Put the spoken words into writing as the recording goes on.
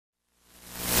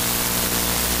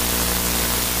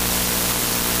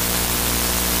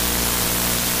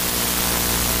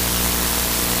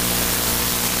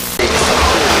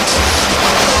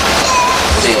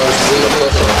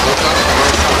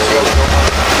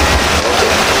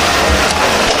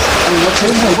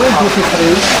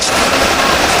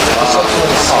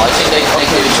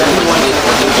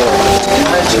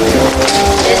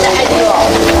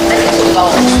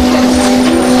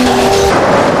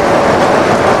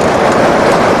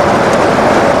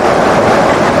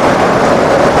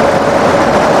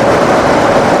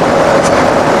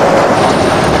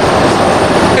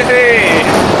Hey,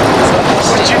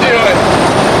 what you doing?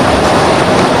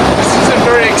 This is a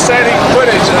very exciting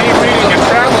footage of me reading a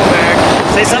travel bag.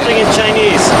 Say something in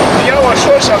Chinese. 你要我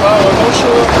说什么我都说.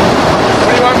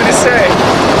 What do you want me to say?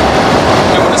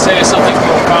 I want to say something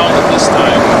profound at this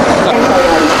time.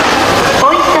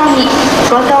 お急ぎ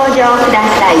ご搭乗くだ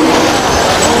さい。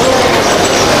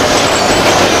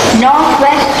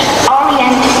Northwest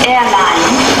Orient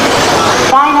Airlines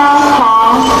Final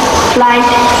Call Flight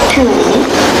 2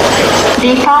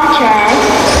 Departure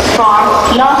for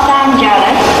Los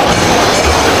Angeles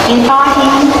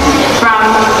Departing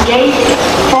from Gate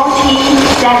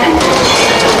 47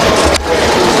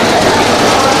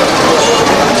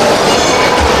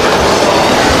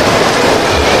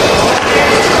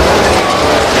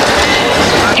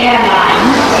 Airline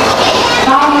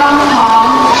Final Call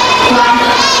Flight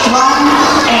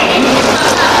 1A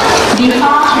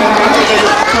Departure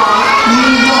for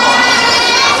New York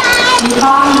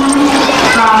Departing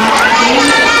from Gate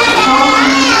 44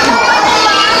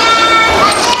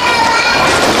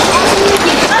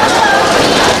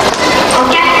お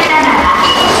客様は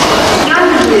47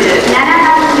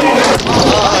番ゲート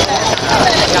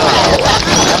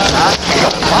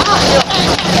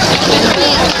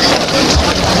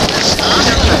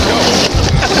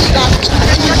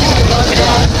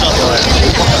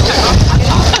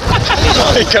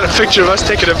He got a picture of us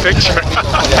taking a picture.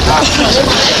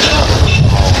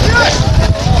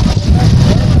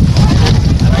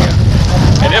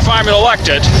 And if I'm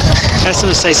elected, Ask him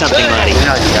to say something, Marty.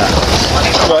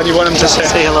 What do you want him to say?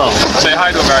 Say hello. say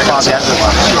hi to Americans.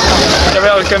 要不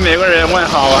要跟美国人问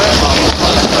好啊？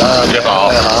你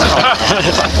好，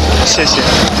谢谢。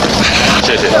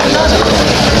谢谢。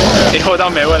以后到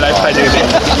美国来拍这个电影，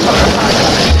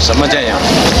什么电影？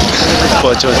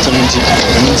我就这么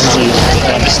人们自己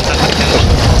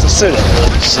是的，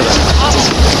是的，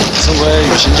中国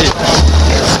有新记。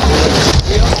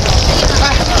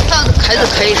还是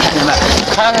可以看的嘛。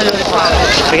看看就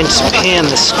I can just pan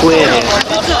the square here.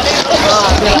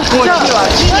 过去了，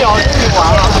今年就完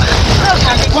了。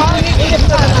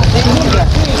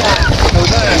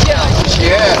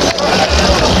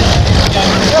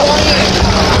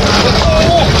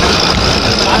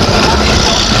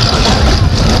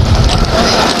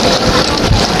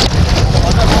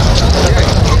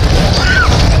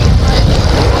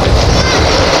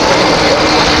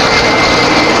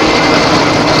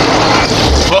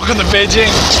Welcome to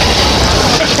Beijing.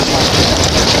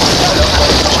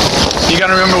 You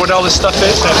gotta remember what all this stuff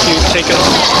is after you take it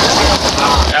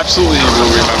off. Absolutely, he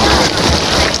will remember.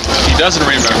 He doesn't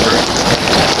remember.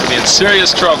 He'll be in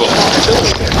serious trouble.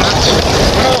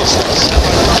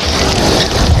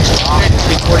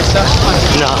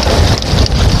 No.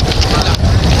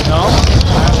 No?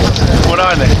 What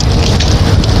are they?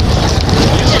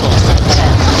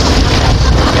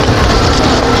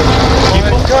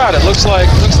 Oh God! It looks like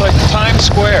Times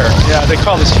Square. Yeah, they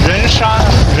call this Renshan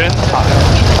Rentai.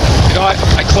 You know, I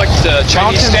collect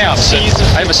Chinese stamps. And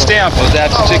I have a stamp of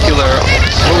that particular.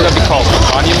 What would that be called?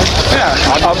 Monument? Yeah,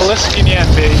 obelisk in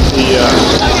the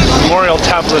memorial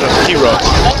tablet of heroes.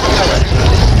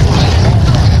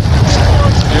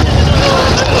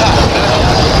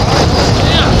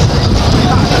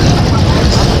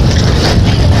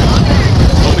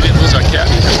 Hope we didn't lose our cat.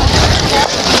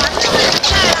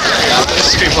 This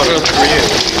is people are Korean.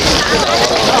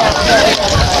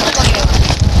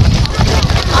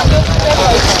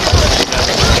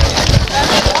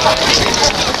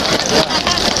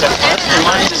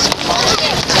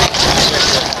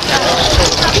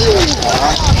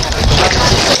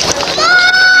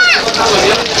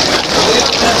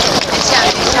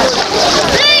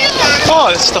 Oh,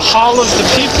 it's the Hall of the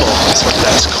People. That's what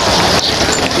that's called.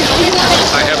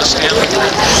 I have a stamp.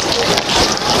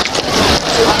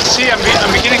 See, I'm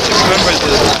beginning to remember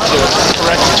the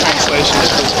correct translation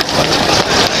of this.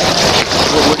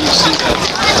 Where do you see that?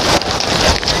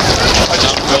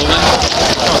 Down the building?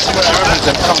 Oh, somewhere I remember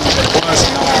them coming to it was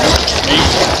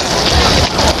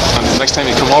Next time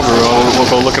you come over, we'll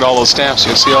go look at all those stamps.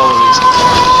 You'll see all of these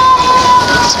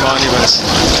monuments.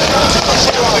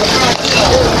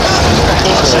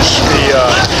 This is the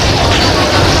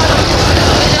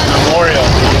memorial.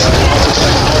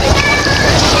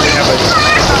 They have a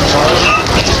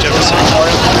Jefferson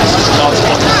Memorial. This is an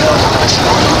multiple memorial.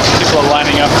 People are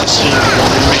lining up to see the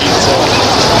remains of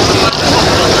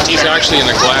actually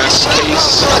in a glass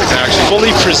case. It's actually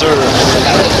Fully preserved.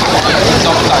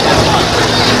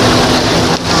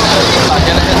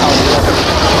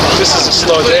 This is a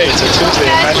slow day. It's a Tuesday.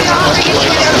 Imagine what it must be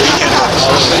like on the weekend.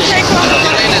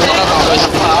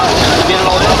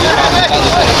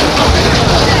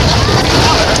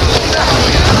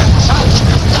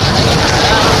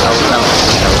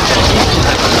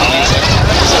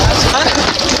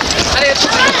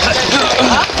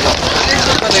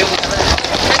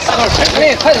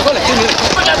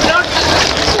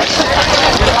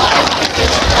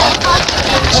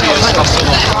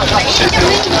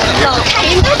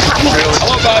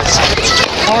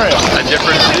 a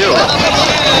different view.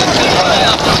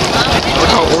 Look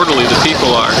how orderly the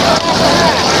people are.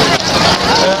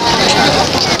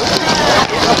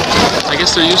 I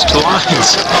guess they're used to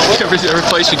lines. Every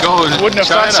place you go in Wouldn't have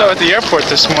China. thought so at the airport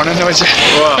this morning, would you?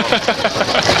 Well,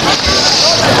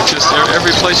 just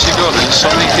every place you go, there's so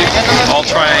many people all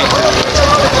trying to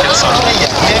get something.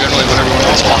 Generally, what everyone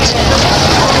else wants.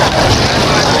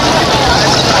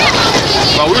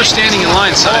 While we were standing in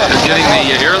line getting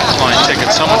the airline ticket,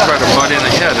 someone tried to butt in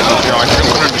ahead, and I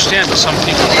couldn't understand, but some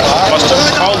people must have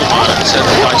called him on it and said,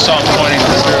 I saw him pointing to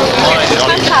the rear of the line,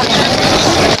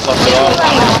 left it off.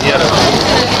 He had to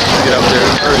get up there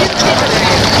and hurry. It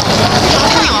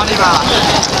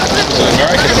was an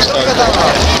American who started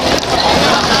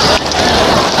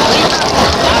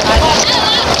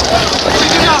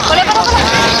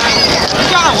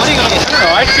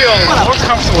I feel more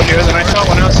comfortable here than I felt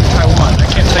when I was in Taiwan. I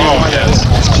can't tell you why that is.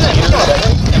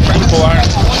 People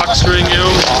aren't huckstering you,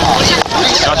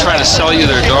 not trying to sell you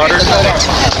their daughter.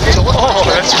 Oh,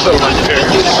 that's a little unfair.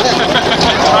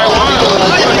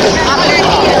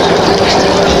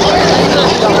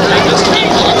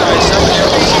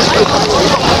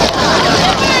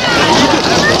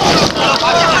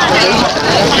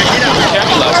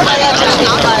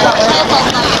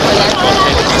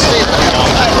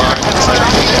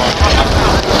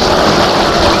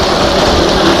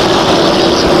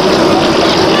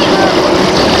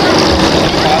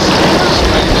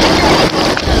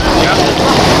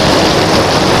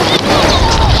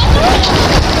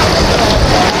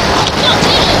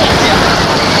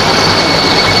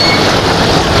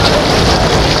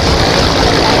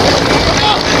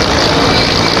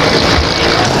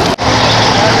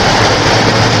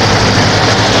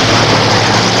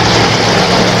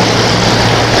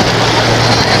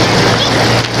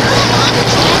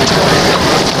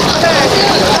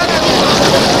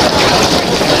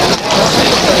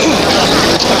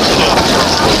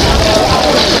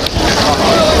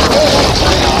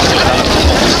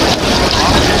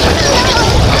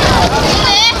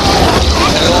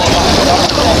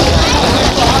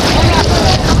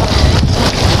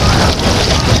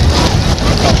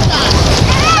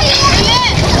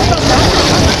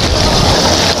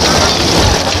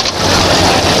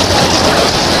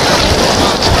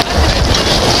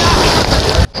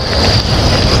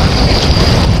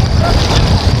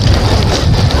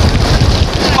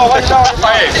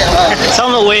 Tell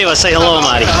him to wave or say hello,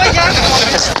 Marty.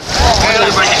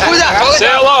 Say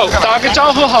hello. 打个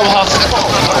招呼好不好？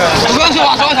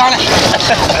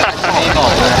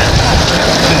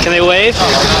 Can they wave?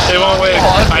 They won't wave.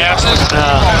 I asked them.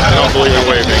 I don't believe in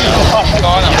waving.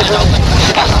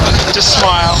 Just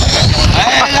smile.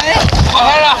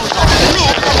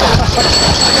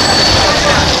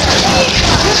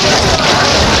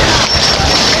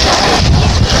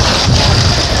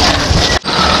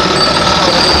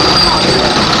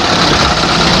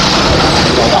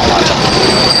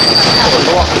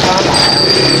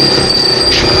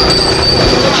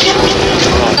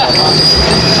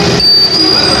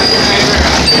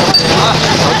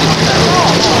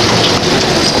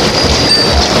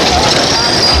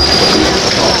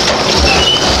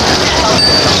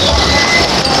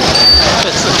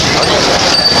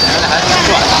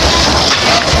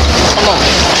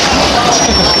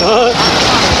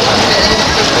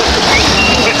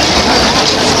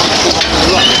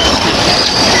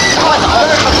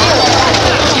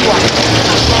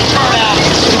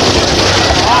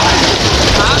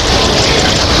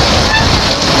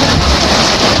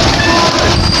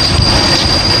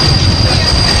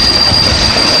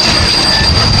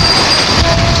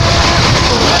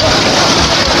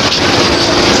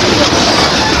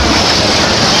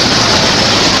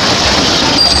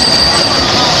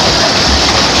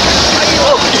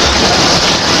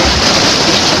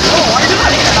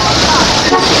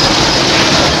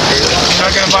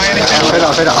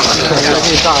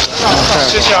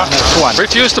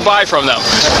 Refuse to buy from them.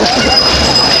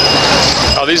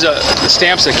 Oh, these are the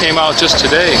stamps that came out just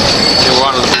today. They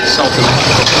wanted to sell to me.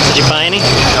 Did you buy any?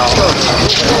 No.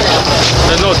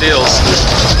 There's no deals.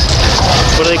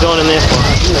 What are they going in there for?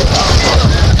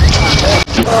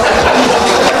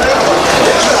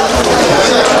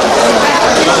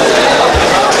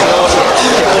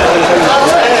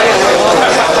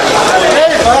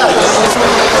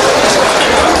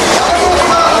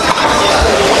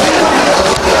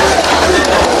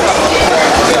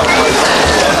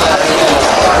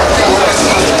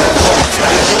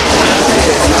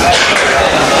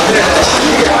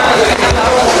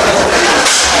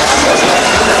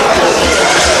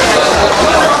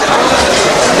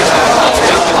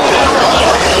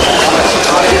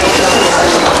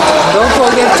 Don't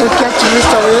forget to catch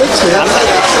Mr. Uechi.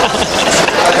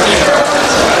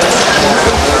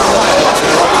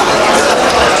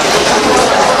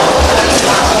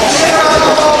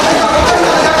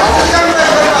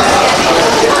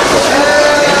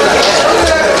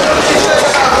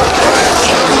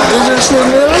 Did you see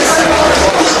Mills?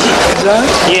 John?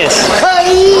 Yes. Hi,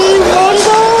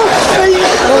 Mondo! Hi,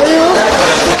 how are you?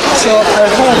 So I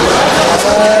heard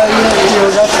you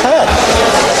got fat.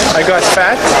 I got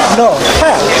fat? No,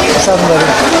 fat. Somebody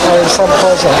or some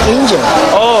person injured.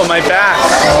 Oh, my back.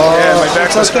 Yeah, my back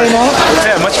It's was okay hurt. now?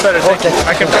 Yeah, much better. Thank you.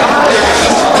 I can.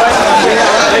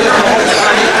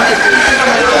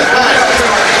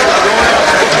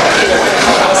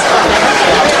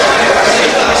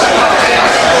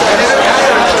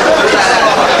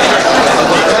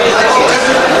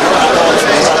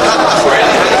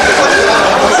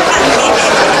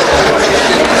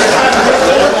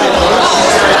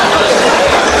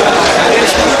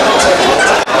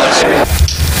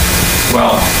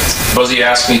 Well, Buzzy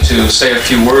asked me to say a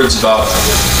few words about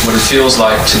what it feels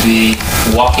like to be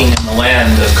walking in the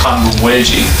land of Kanbun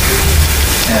Uechi.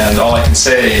 And all I can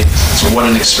say is what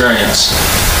an experience.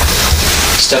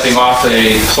 Stepping off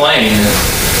a plane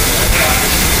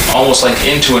almost like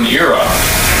into an era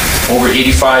over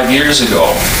 85 years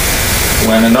ago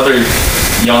when another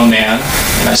young man,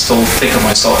 and I still think of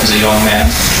myself as a young man,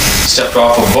 stepped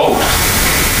off a boat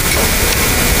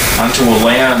onto a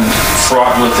land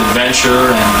fraught with adventure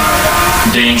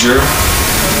and danger,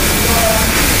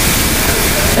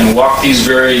 and walk these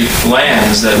very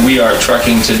lands that we are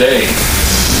trekking today,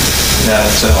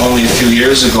 that only a few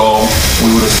years ago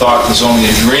we would have thought was only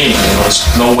a dream. There was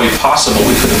no way possible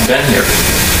we could have been here.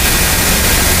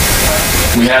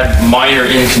 We had minor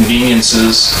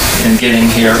inconveniences in getting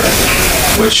here,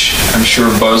 which I'm sure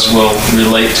Buzz will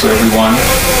relate to everyone,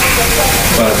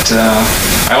 but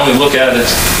I only look at it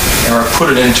or put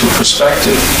it into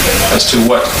perspective as to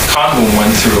what Kanbun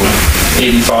went through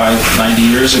 85, 90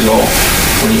 years ago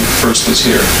when he first was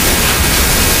here.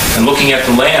 And looking at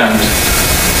the land,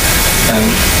 and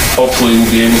hopefully we'll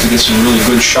be able to get some really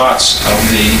good shots of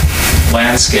the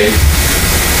landscape,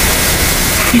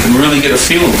 you can really get a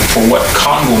feel for what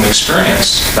Kanbun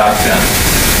experienced back then.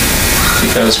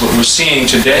 Because what we're seeing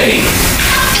today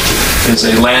is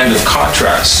a land of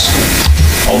contrasts.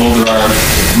 Although there are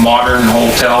modern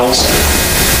hotels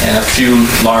and a few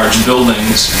large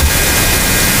buildings,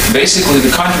 basically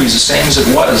the country is the same as it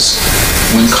was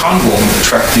when Kanbun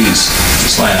trekked these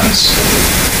lands.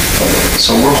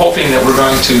 So we're hoping that we're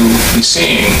going to be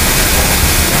seeing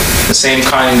the same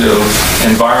kind of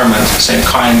environment, the same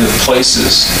kind of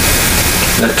places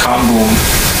that Kanbun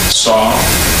saw,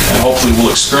 and hopefully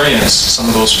we'll experience some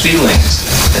of those feelings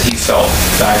that he felt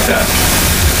back then.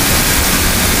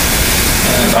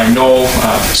 And I know,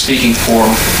 speaking for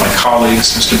my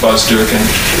colleagues, Mr. Buzz Durkin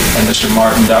and Mr.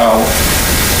 Martin Dow,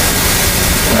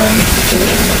 and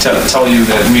tell you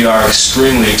that we are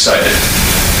extremely excited.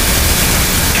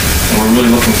 And we're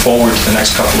really looking forward to the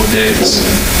next couple of days.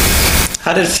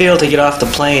 How did it feel to get off the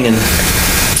plane and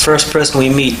first person we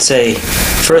meet say,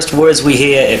 first words we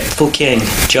hear at Peking,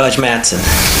 George Mattson?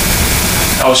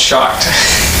 I was shocked,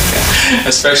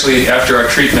 especially after our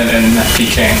treatment in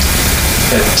Peking.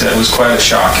 It was quite a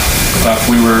shock.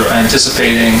 We were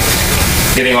anticipating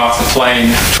getting off the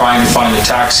plane, trying to find a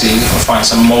taxi or find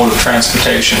some mode of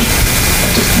transportation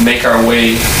to make our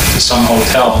way to some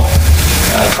hotel,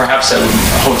 perhaps a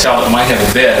hotel that might have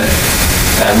a bed.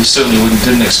 We certainly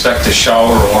didn't expect a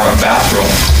shower or a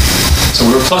bathroom. So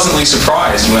we were pleasantly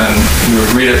surprised when we were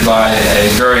greeted by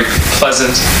a very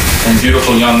pleasant and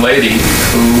beautiful young lady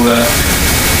who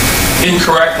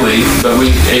incorrectly, but we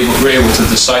were able to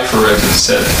decipher it and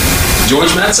said,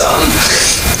 "George Mattson."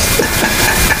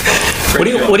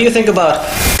 What do you think about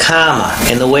karma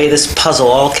and the way this puzzle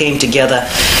all came together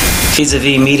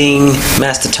vis-a-vis meeting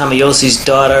Master Tomoyose's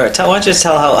daughter. Why don't you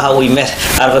tell how we met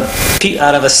out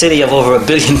of a city of over 1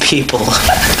 billion people?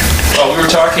 Well, we were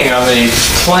talking on the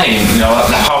plane, you know,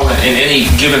 how in any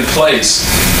given place,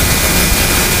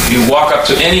 you walk up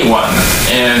to anyone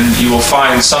and you will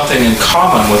find something in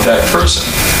common with that person.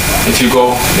 If you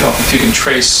go, you know, if you can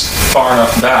trace far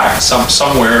enough back,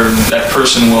 somewhere that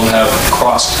person will have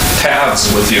crossed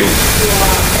paths with you.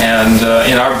 And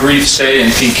in our brief stay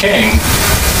in Peking,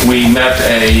 we met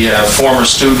a former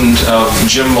student of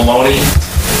Jim Maloney.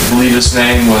 I believe his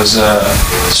name was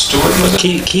Stewart, was it?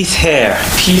 Keith Hare.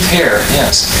 Keith Hare,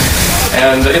 yes.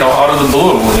 And, you know, out of the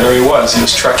blue, there he was. He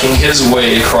was trekking his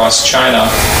way across China.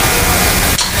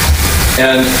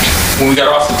 And when we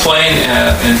got off the plane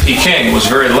in Peking, it was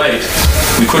very late.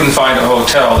 We couldn't find a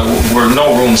hotel. There were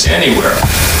no rooms anywhere.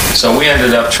 So we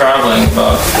ended up traveling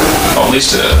about at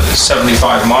least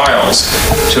 75 miles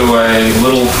to a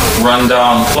little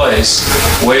rundown place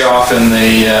way off in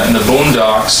the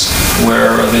boondocks,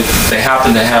 where they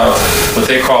happen to have what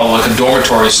they call like a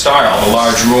dormitory style, a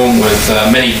large room with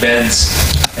many beds,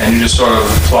 and you just sort of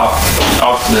plop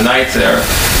out for the night there.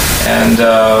 And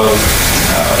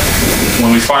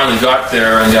when we finally got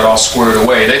there and got all squared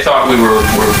away, they thought we were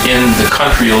in the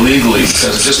country illegally,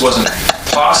 because it just wasn't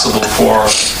possible for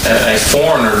a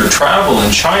foreigner to travel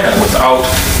in China without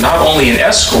not only an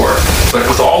escort, but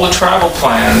with all the travel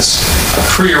plans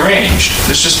prearranged.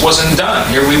 This just wasn't done.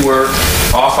 Here we were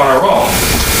off on our own.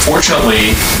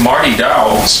 Fortunately, Marty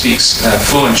speaks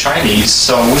fluent Chinese,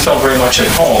 so we felt very much at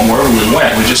home wherever we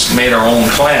went. We just made our own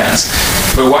plans.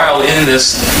 But while in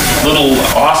this little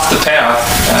off-the-path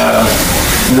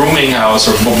rooming house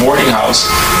or boarding house,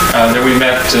 there we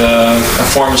met a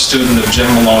former student of Jim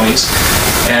Maloney's.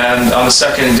 And on the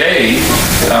second day,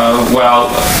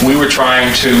 while we were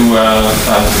trying to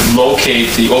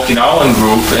locate the Okinawan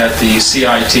group at the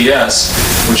CITS,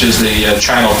 which is the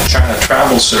China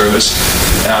Travel Service,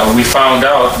 we found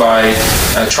out by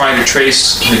trying to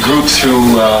trace the group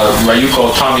through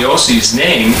Ryuko Tomoyose's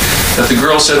name that the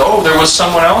girl said, "Oh, there was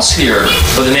someone else here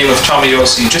by the name of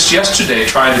Tomoyose just yesterday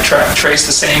trying to trace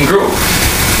the same group."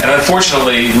 And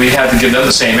unfortunately, we had to give them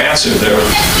the same answer. They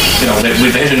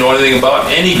didn't know anything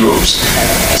about any groups.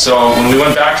 So when we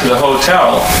went back to the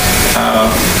hotel,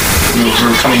 we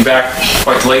were coming back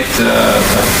quite late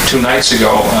 2 nights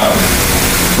ago.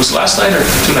 Was it last night or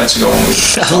 2 nights ago?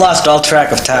 I've lost all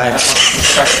track of time.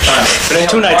 But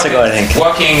anyhow, 2 nights ago, I think.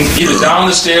 Walking either down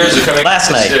the stairs or coming up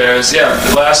the stairs. Yeah,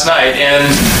 last night. And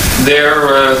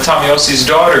there, Tomoyose's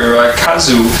daughter,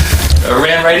 Kazu,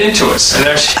 ran right into us, and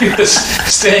there she was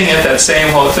staying at that same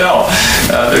hotel.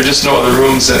 There are just no other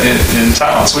rooms in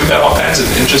town, so we met all kinds of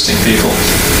interesting people.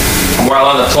 While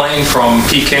on the plane from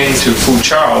Peking to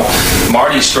Fuzhou,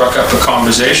 Marty struck up a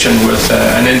conversation with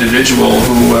an individual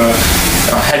who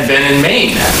had been in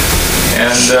Maine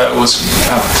and was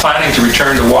planning to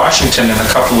return to Washington in a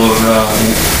couple of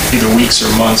either weeks or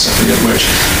months, I forget which,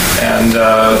 and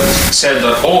said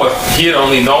that, if he had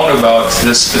only known about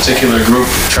this particular group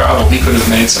travel, he could have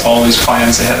made all these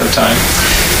plans ahead of time.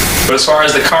 But as far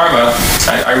as the karma,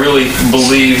 I really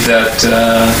believe that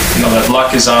that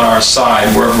luck is on our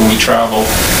side wherever we travel.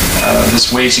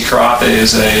 This Uechi-ryu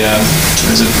is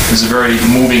a very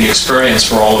moving experience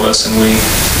for all of us, and we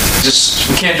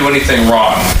can't do anything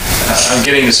wrong. I'm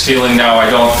getting this feeling now I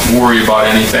don't worry about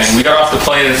anything. We got off the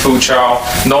plane in Fuzhou.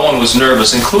 No one was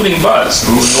nervous, including Buzz,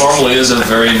 who normally is a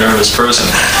very nervous person.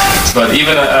 But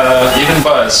even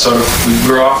Buzz, sort of,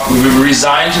 we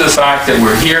resigned to the fact that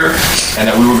we're here and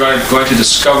that we were going to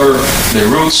discover the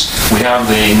routes. We have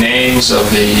the names of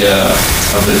the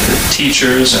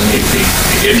teachers and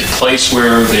the place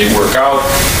where they work out,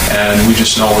 and we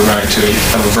just know we're going to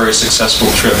have a very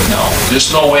successful trip now.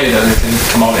 There's no way that it can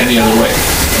come out any other way.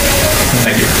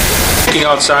 Thank you. Looking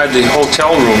outside the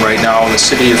hotel room right now in the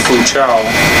city of Fuzhou,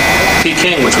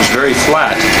 Peking, which was very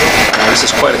flat. This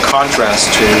is quite a contrast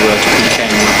to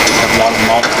Peking. We have a lot of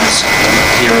mountains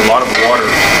here, a lot of water,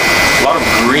 a lot of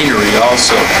greenery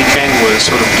also. Peking was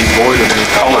sort of devoid of any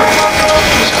color.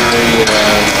 It was very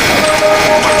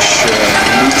much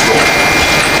neutral.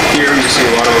 Here you see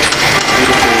a lot of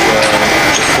beautiful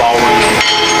flowering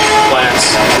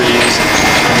plants, trees,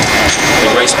 the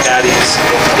rice paddies.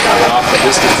 Off the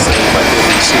distance, you might be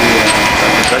able to see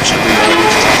the vegetable area.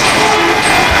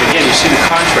 Again, you see the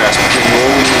contrast between the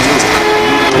old and the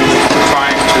new. We're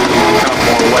trying to become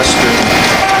more Western.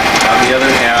 On the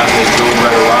other hand, they go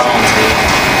right around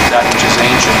that which is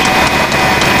ancient.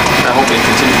 I hope they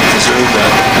continue to preserve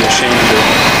that. I'd be ashamed to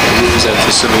lose that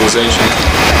for civilization.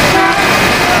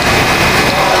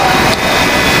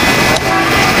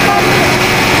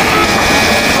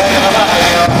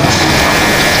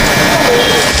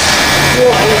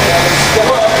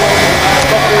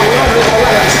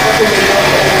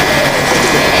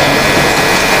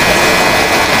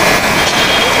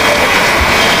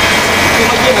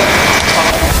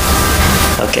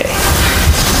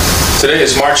 Today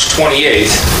is March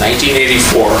 28th,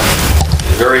 1984.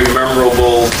 A very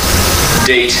memorable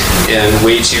date in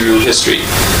Uechi-ryu history.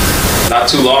 Not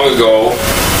too long ago,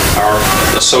 our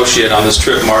associate on this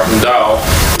trip, Martin Dow,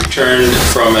 returned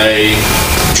from a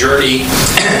journey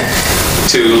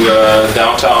to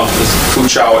downtown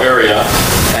Fuzhou area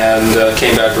and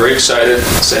came back very excited,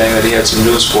 saying that he had some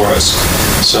news for us.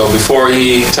 So before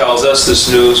he tells us this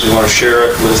news, we want to share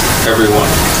it with everyone.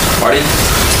 Marty?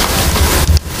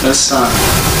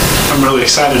 I'm really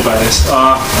excited by this.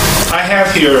 I have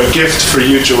here a gift for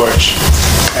you, George,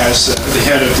 as the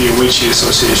head of the Uechi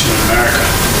Association in America,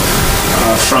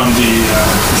 from the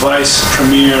vice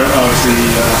premier of the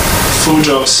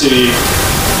Fuzhou City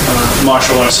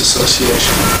Martial Arts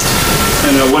Association.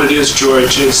 And what it is,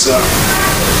 George, is a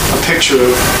picture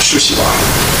of Shushiwa.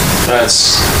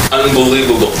 That's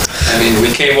unbelievable. I mean,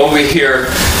 we came over here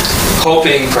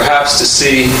hoping perhaps to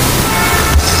see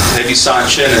maybe San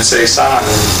Chin and say San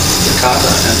and Yakata,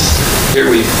 and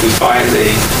here we find the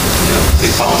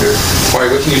founder. Marty,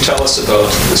 what can you tell us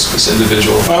about this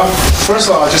individual? Well,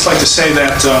 first of all, I'd just like to say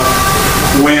that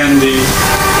when the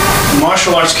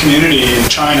martial arts community in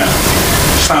China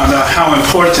found out how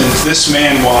important this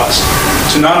man was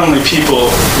to not only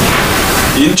people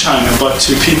in China, but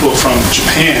to people from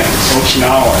Japan,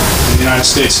 Okinawa, and the United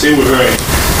States, they were very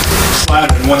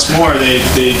flattered. And once more, they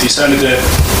decided that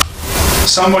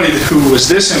somebody who was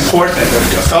this important,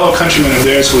 a fellow countryman of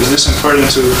theirs who was this important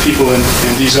to people in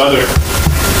these other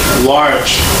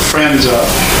large friends of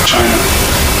China,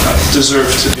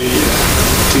 deserved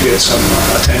to get some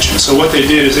attention. So what they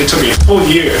did is they took a full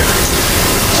year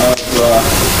of...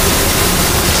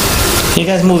 You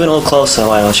guys move in a little closer,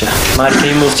 why don't you? Marty, can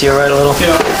you move to your right a little?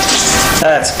 Yeah.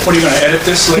 That's. What, are you going to edit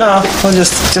this later? No, we'll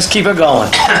just keep it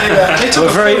going. They took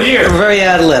a full year. We're very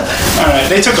ad lib. All right,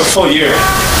 they took a full year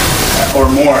or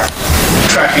more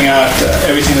tracking out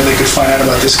everything that they could find out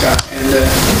about this guy. And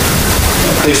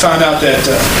they found out that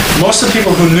most of the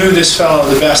people who knew this fellow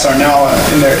the best are now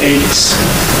in their 80s.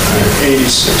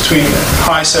 Between the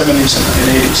high 70s and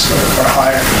 80s or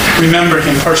higher, remember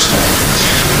him personally.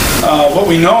 What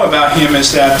we know about him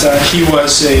is that he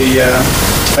was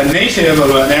a native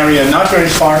of an area not very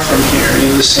far from here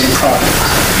in the same province,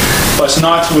 but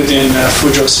not within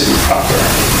Fuzhou City proper.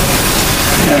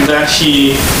 And that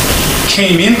he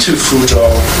came into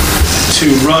Fuzhou to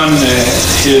run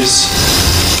his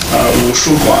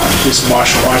Wushu Guan, his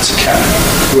martial arts academy,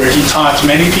 where he taught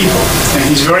many people. And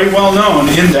he's very well known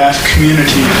in that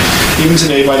community, even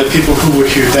today, by the people who were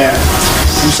here then.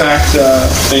 In fact,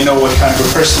 they know what kind of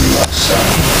a person he was.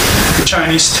 The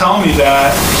Chinese tell me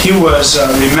that he was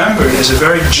remembered as a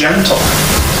very gentle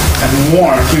and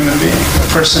warm human being, a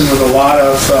person with a lot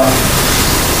of,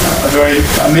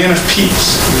 a man of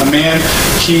peace, a man,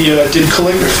 he did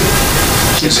calligraphy,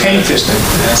 he painted,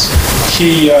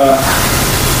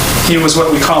 he was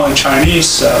what we call in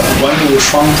Chinese, Wen Wu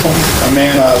Shuangtong, a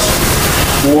man of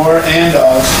war and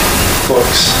of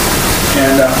books.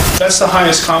 And that's the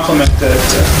highest compliment that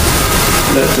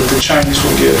the Chinese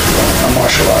will give a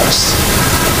martial artist.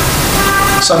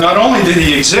 So not only did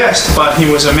he exist, but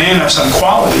he was a man of some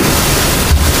quality.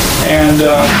 And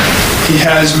he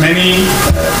has many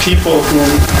people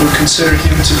who consider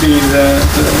him to be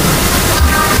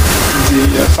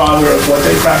the father of what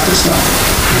they practice now.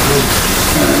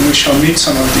 And we shall meet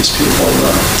some of these people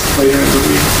later in the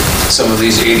week. Some of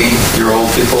these 80-year-old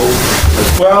people?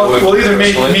 Well, we'll either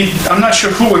meet, I'm not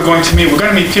sure who we're going to meet. We're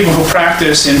going to meet people who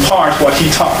practice in part what he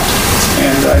taught.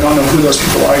 And I don't know who those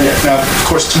people are yet. Now, of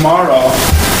course, tomorrow,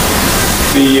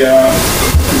 the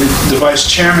vice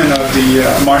chairman of the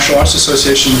Martial Arts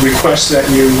Association requests that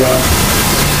you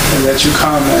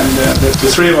come and that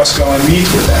the three of us go and meet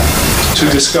with them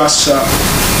to discuss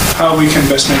how we can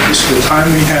best make use of the time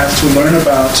we have to learn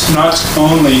about not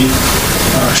only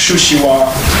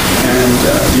Shushiwa and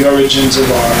the origins of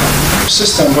our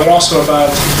system, but also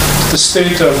about the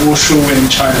state of Wushu in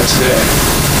China today.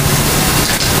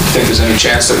 Do you think there's any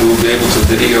chance that we will be able to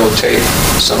videotape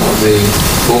some of the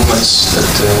movements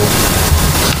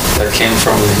that came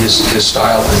from his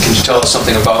style? And can you tell us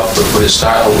something about what his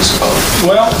style was about?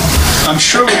 Well, I'm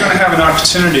sure we're going to have an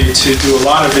opportunity to do a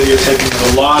lot of videotaping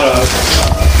of a lot of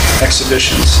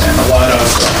exhibitions and a lot of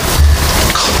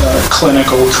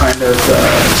clinical kind of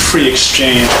free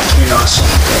exchange between us.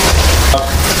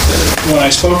 When I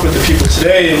spoke with the people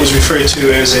today, it was referred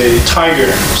to as a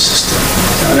tiger system.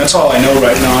 And that's all I know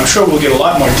right now. I'm sure we'll get a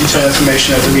lot more detailed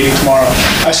information at the meeting tomorrow.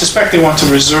 I suspect they want to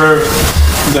reserve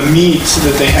the meat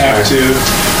that they have to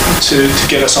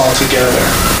get us all together.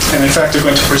 And in fact, they're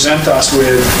going to present us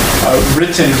with a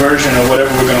written version of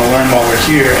whatever we're going to learn while we're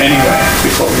here anyway,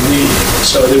 before we leave.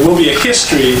 So there will be a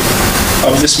history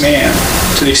of this man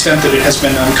to the extent that it has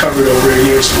been uncovered over a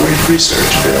year's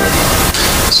research.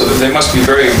 So they must be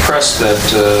very impressed that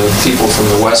people from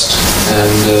the West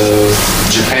and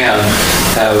Japan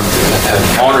have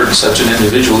honored such an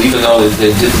individual, even though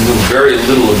they didn't know very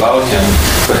little about him,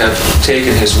 but have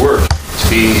taken his work to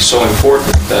be so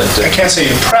important that... I can't say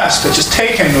impressed, but just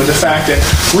taken with the fact that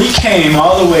we came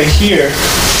all the way here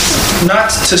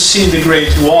not to see the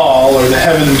Great Wall or the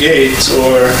Heaven Gates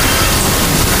or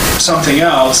something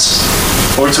else,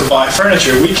 or to buy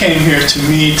furniture. We came here to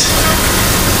meet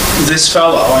this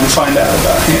fellow and find out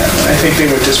about him. And I think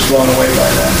they were just blown away by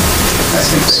that. I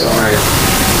think so. Right.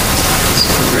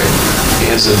 So great. He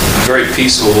has a very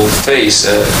peaceful face.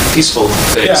 Yeah.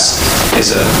 He's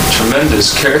a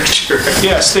tremendous character.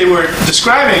 Yes, they were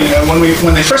describing,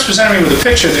 when they first presented me with a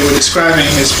picture, they were describing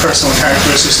his personal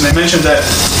characteristics, and they mentioned that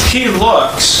he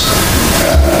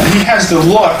has the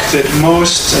look that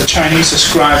most Chinese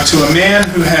ascribe to a man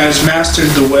who has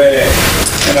mastered the way.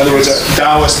 In other words, a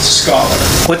Taoist scholar.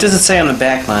 What does it say on the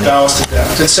back, Marty? Taoist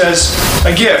adept. It says,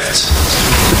 a gift.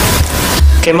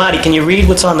 Okay, Marty, can you read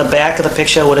what's on the back of the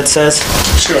picture, what it says?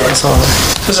 Sure. That's all.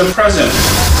 It is a present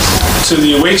to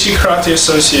the Uechi-ryu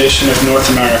Association of North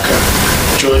America,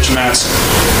 George Mattson.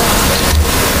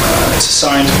 It's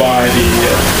signed by the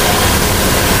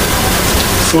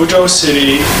Fuzhou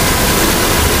City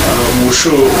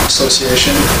Wushu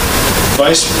Association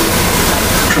Vice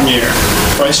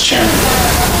Chairman,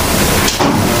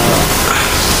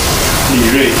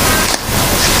 Li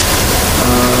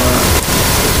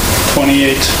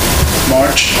 28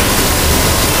 March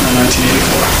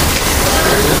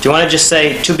 1984. Do you want to just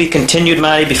say, to be continued,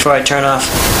 Marty, before I turn off?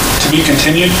 To be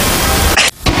continued?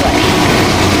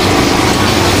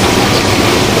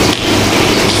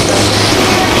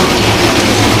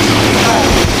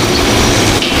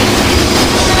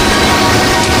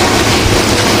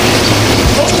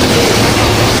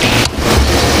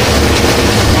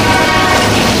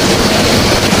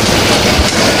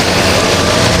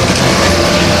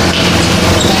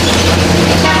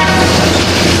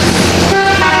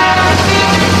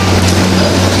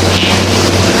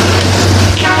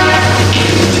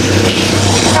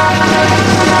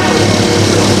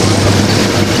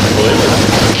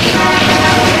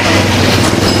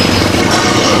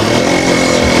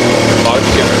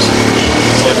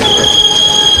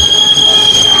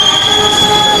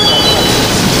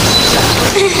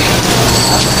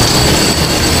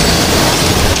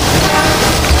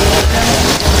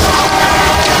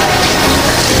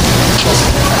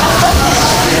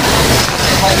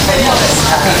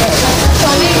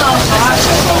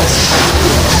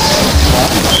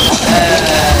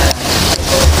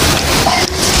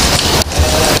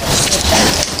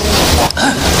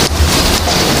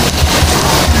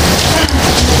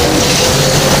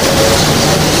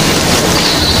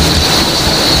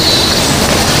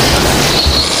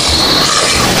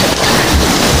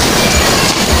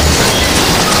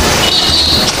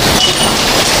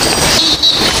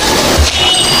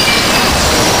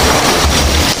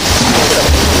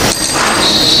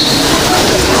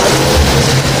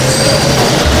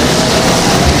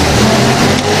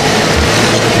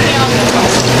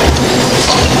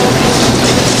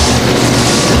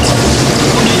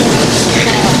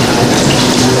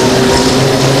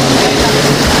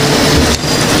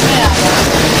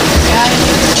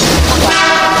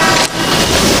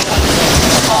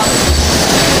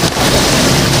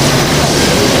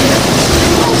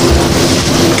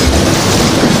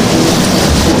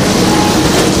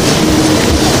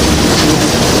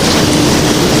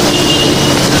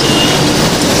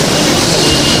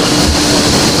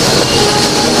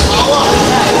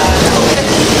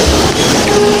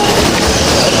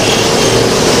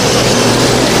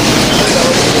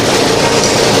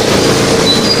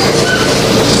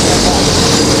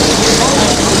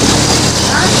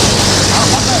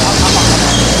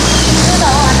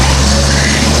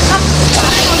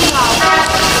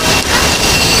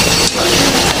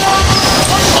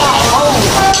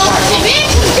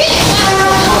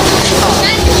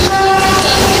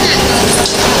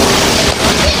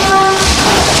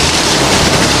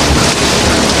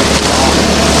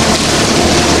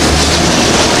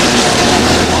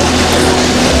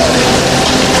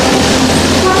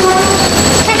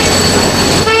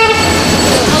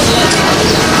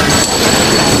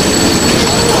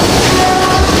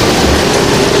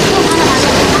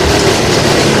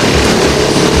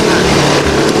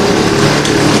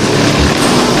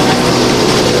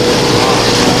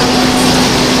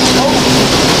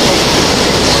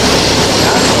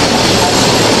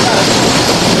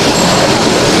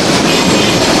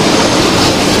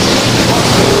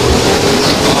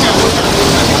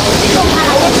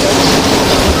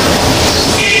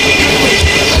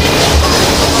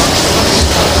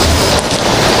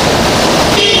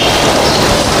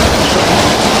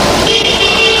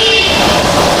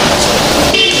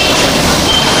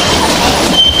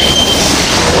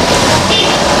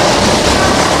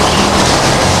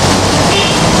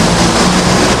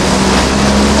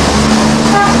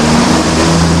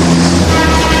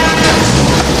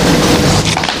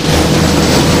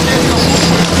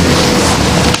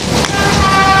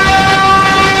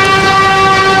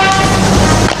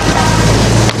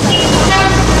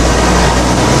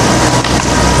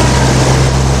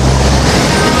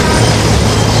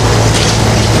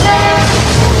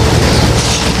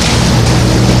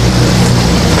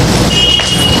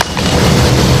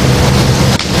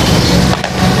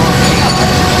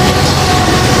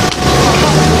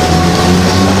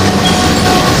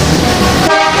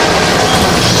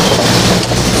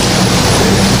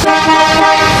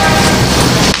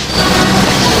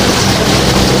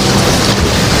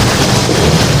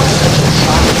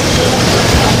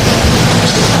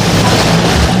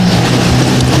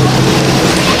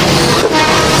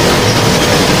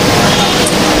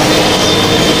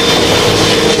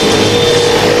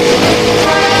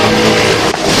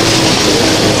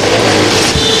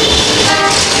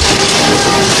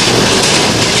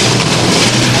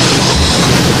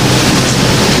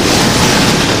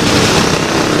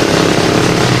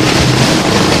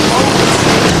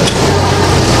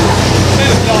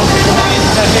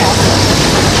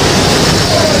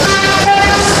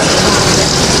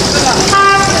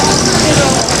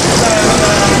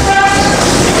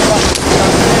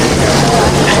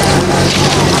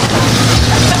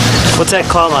 What's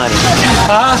that call, Marty?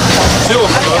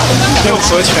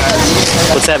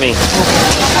 What's that mean?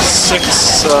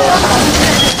 6.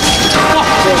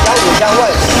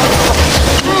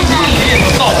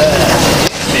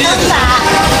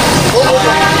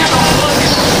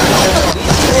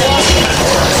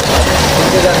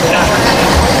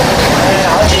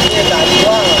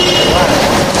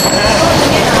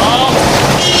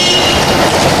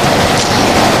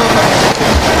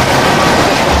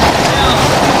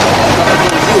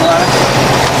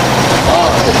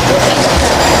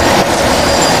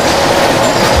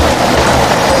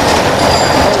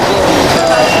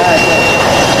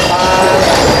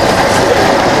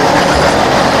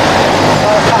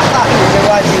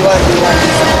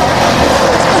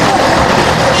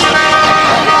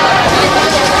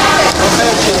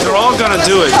 They're all gonna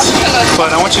do it,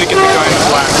 but I want you to get the guy in the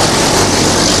black.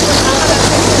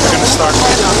 We're gonna start.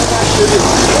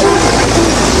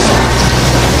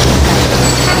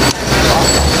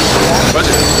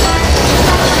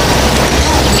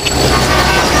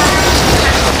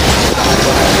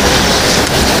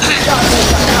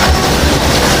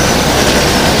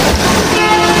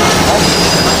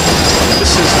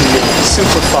 This is the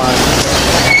simplified,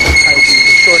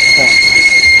 the short form,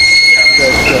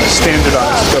 the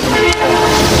standardized government form.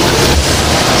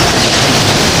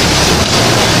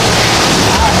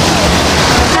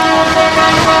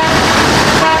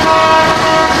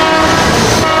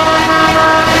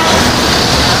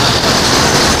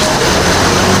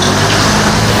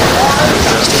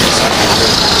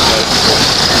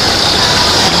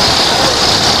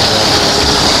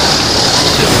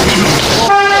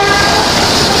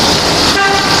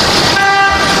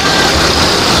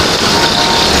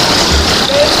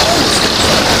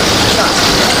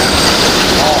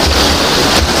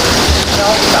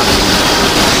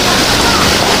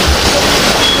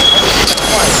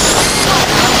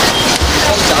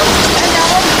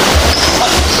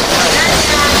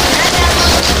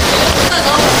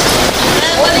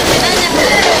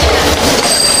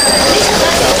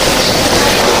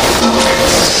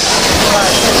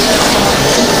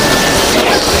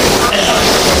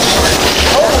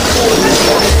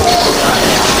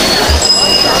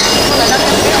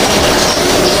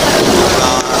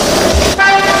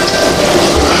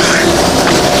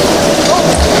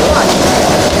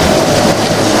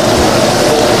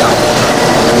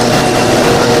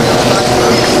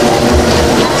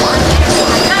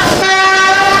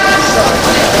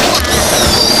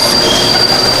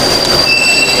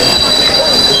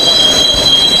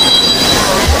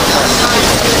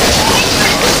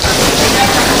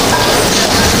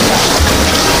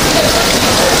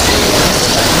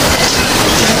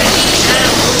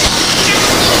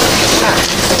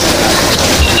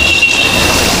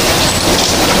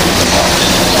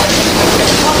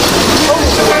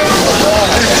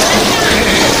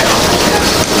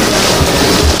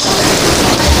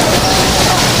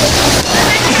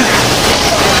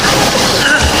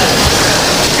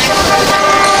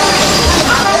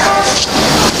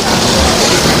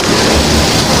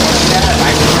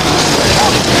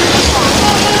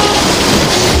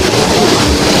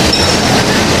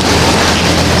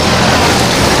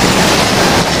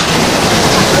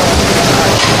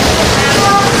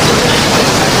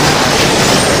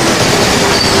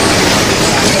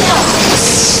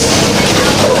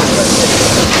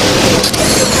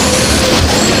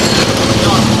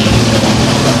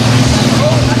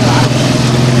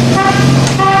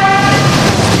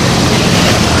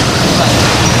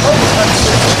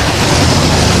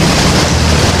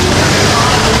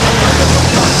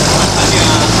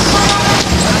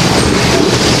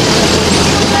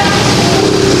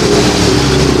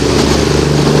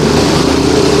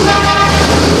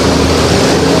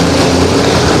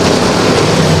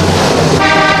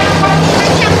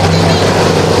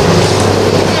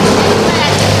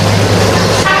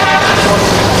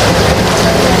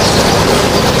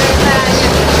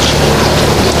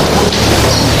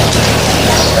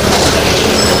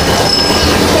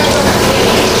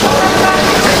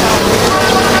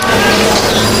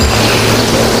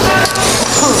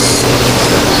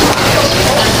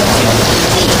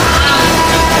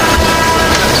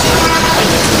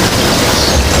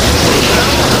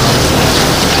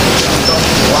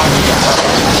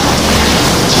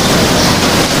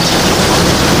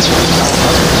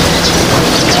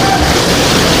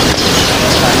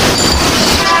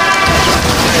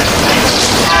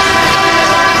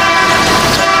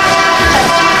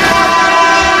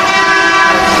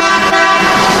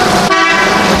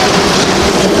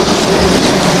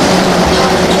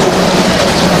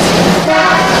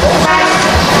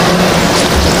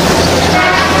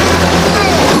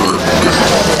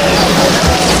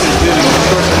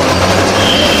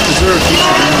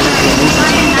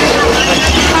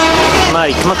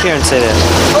 Come up here and say that.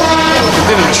 What they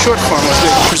did in the short form was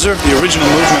they preserved the original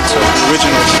movements of the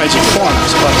original taiji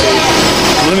forms, but they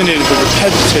eliminated the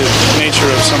repetitive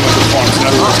nature of some of the forms. In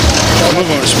other words, the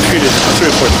movement was repeated 3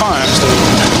 or 4 times. They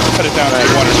cut it down to 1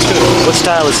 or 2. What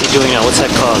style is he doing now? What's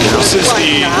that called? You know? This is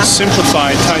the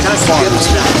simplified taiji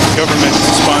forms,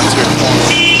 government-sponsored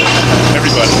forms.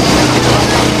 Everybody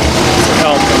for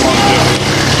help along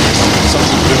with something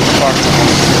to do with parking.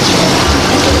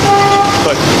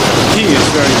 But he is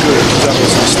very good. He's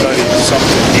obviously studied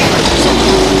something.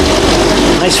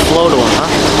 Nice flow to him, huh?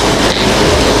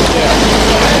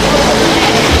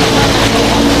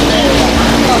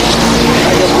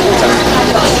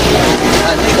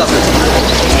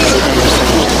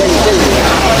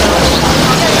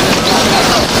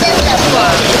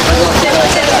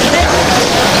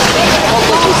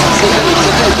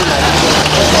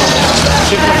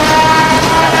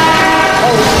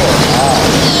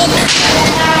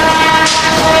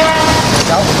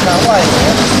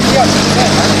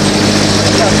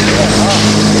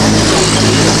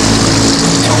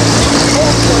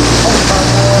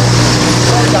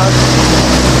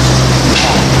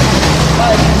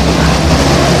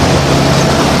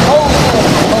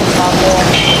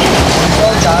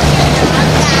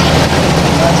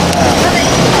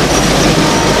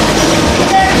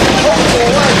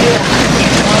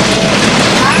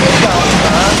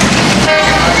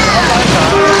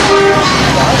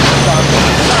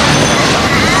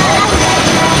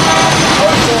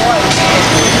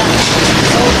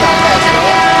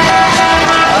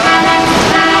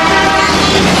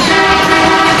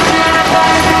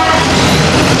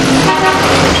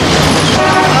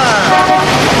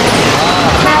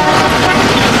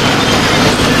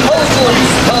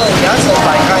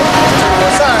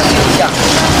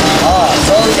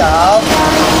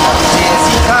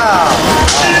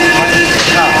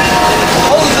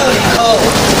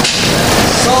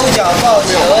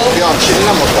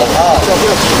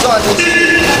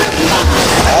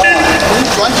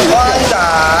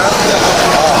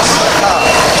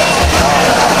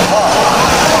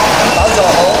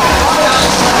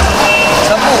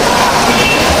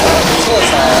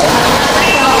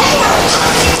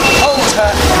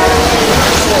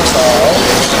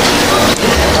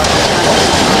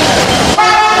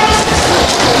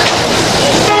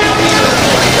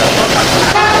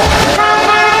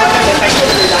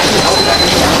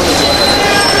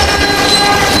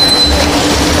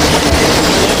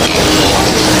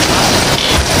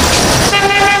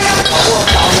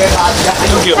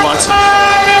 You'll get lots of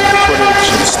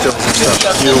footage and stills and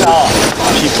stuff. You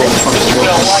people from the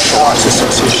World Martial Arts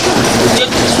Association.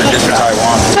 It's been just for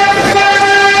Taiwan.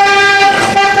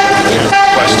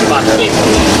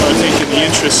 I think in the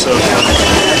interests of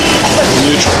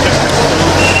neutral.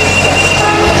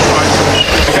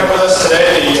 We have with us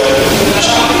today the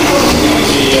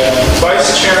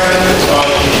vice chairman of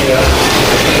the,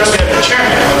 first we have the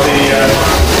chairman of the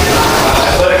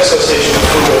Athletic Association of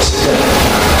Fuzhou.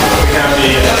 We have the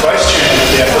vice chairman of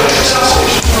the Athletic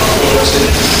Association of Fuzhou.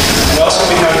 And also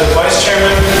we have the vice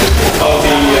chairman of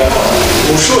the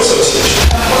Wushu Association.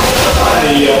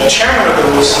 The chairman of the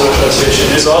Wushu Association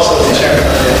is also the chairman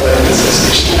of the Athletic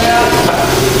Association.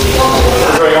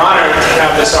 We're very honored to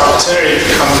have this opportunity to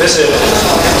come visit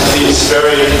these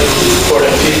very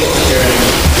important people here in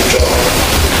Fuzhou,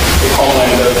 the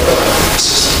homeland of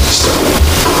system.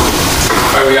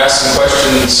 We asked some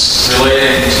questions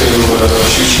relating to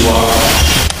Shushiwa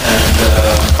and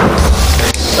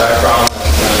some background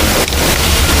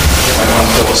that I want to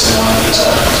fill us in on this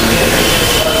opportunity.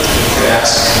 We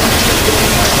ask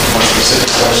more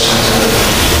specific questions.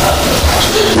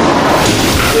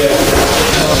 Yeah.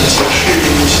 解释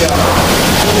一下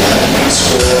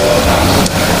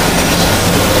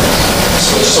所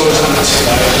收集起来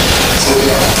的资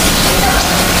料，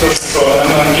就是说，能不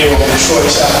能给我们说一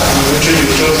下你们这宇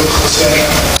宙和先生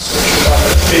所知道的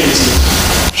背景，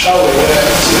稍微的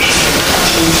解释清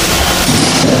楚。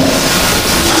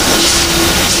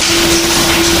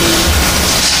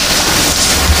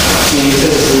第一，这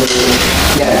个是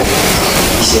验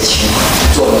一些情况，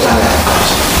做了大概。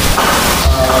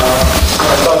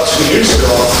About 2 years ago,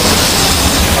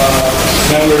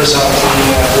 members of the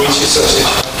Uechi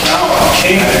Association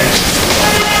came here.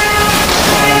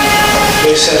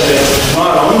 They said that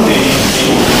not only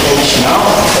in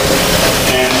Okinawa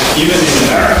and even in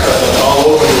America, but all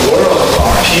over the world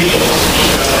are people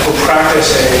who practice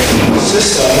a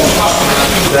system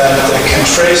that can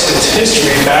trace its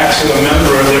history back to a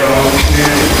member of their own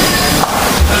community.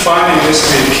 Finding this to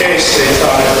be the case, they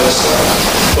thought it was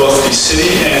both the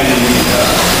city and the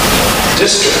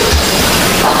district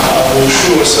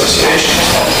Wushu associations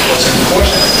was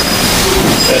important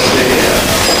that they,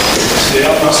 to the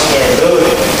utmost of their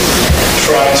ability,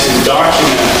 try to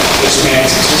document this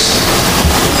man's existence.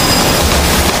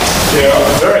 They are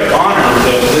very honored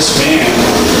that this man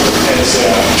has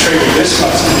triggered this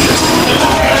much interest in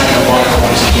international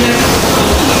marketplace.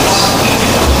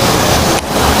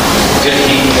 Did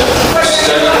he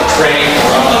study or train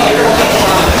around here in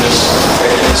this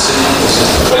city? This is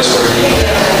the place where he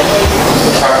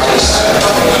practiced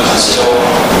and still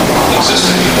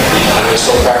existing. And they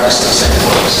still practice in the same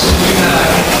place.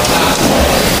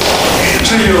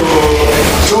 这有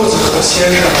周子和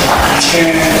先生以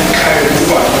前开旅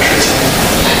馆的事情，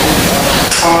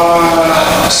他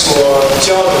所教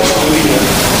的徒弟，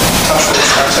他所传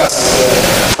下来的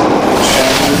全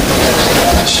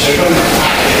学生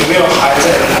有没有还在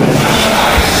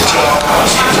教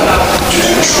全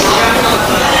书？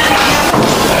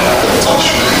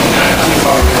一方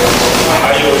面还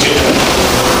有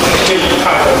这一派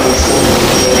的武术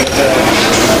有人在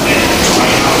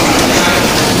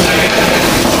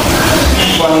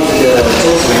关于这个周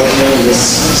子和先生的一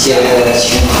些情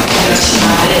况，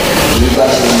一般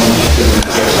性给你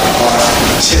介绍啊。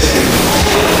谢谢。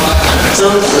周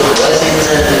子和先生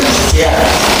是这样，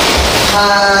他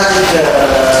这个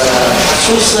出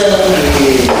生于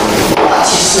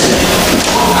1874年，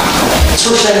出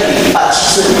生于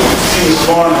1874年。He was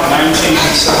born in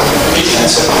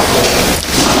 1874.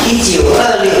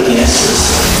 1926年逝世。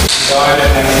Died in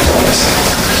 1926.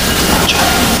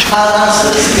 他当时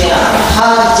是这样，他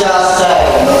家是在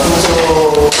我们福州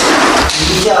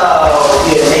比较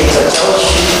远的一个郊区。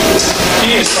He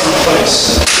is from a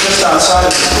place just outside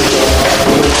of Fuzhou,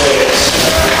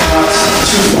 not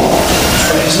too far,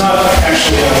 but he's not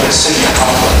actually in the city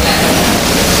proper.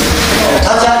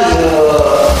 他家里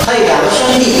他有2个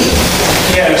兄弟。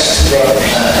He has 2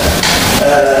 brothers.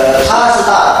 他是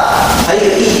大，还有一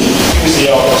个弟弟。He was the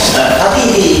eldest. 他弟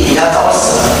弟比他早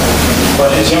死了。But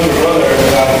his younger brother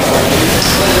died before him.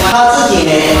 他自己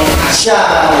呢，像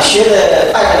学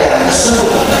了拜了2个师傅。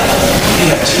He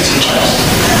had 2 teachers.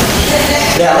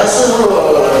 2个师傅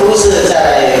都是在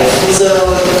福州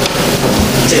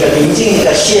这个临近一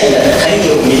个县的很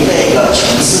有名的一个拳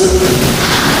师。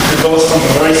They're both from a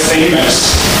very famous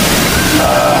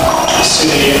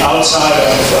city outside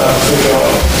of Fuzhou,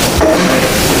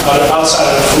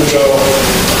 outside of Fuzhou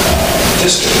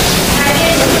district.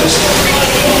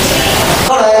 后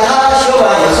来他学完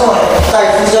以后，在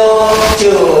福州就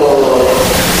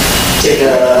这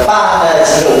个办了几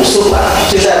个武术馆，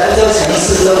就在福州城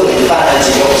市周围办了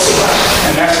几个武术馆。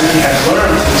And after he had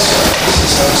learned his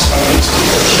systems from these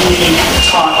people, he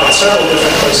taught at several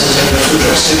different places in the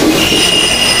Fuzhou city.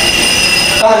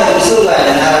 办了武术馆，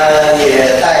他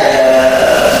也带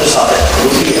了不少的徒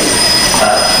弟，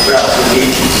不少徒弟。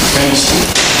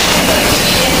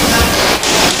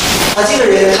他这个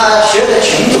人，他学的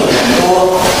群种很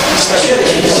多，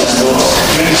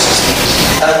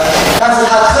但是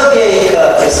他特别一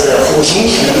个就是虎形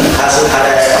拳，他是他的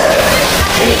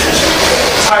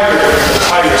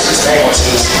Tiger system was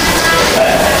his.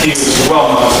 He was well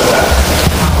known for that.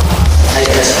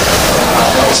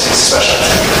 That was his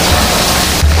specialty.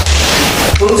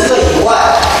 除这个以外，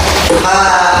他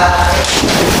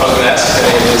I was going to ask if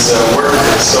any of his work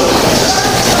is so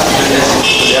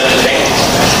paint.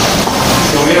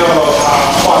 有没有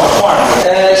画的画呢？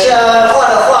像画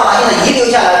的画，现在遗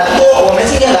留下来不多，我们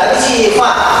今天来不及画，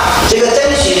这个争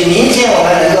取明天我们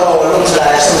能够弄出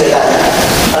来送给大家。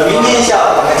明天下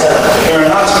午我们这。There are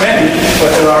not many,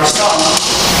 but there are some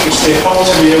which they hope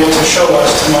to be able to show us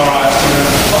tomorrow afternoon.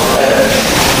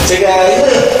 这个因为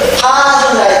他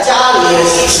现在家里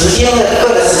时间过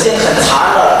的时间很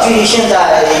长了，距离现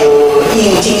在有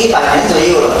近100年左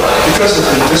右了。Because of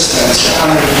the distance,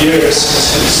 100 years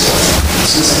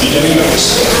since the beginning of his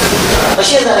story. 那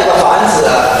现在这个房子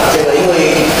啊，这个因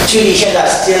为距离现在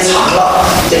时间长了，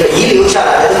这个遗留下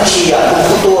来的东西啊都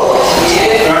不多了。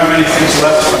There aren't many things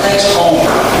left from his home,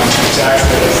 which is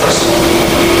actually the first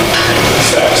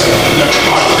effect of the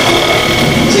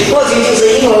所以过去就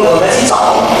是因为我们去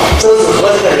找周子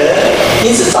和这个人，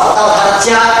因此找到他的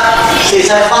家，所以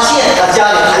才发现他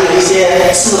家里还有一些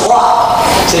字画，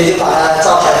所以就把它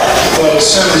照下来。But as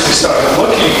soon as we started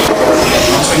looking for him,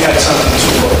 once we had something to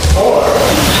look for,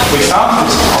 we found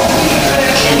his home,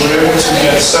 and we were able to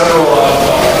get several of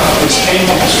his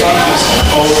paintings from his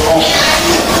old home.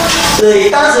 所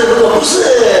以当时如果不是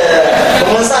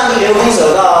我们上级流空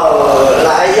手道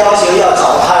来要求要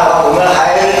找他的话，我们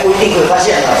还不一定会发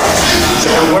现的。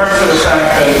If it weren't for the fact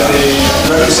that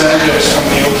the representatives from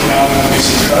the Okinawan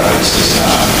Music Artists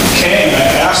came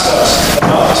and asked us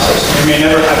about this person, we may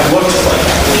never have looked for him.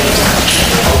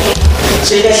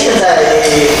 所以呢，现在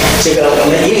这个我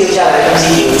们遗留下来的东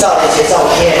西，有照的一些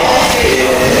照片，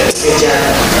就这样。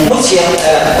目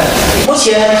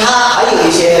前他还有一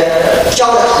些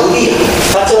教的徒弟，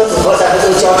他这个子佛山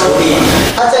都教徒弟，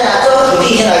他在哪？这个徒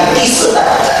弟现在有第4代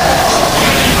在。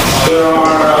There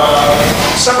are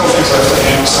several things like that,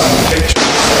 you know, some pictures,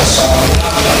 some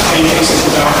paintings that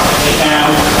were done,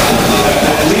 and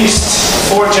at least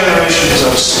 4 generations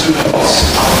of students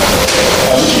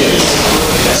of kids.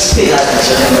 非常感谢。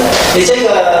这个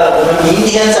我们明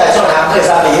天在座谈会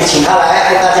上面也请他来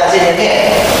跟大家见见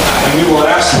面。And we will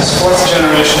ask this 4th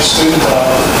generation student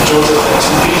Joseph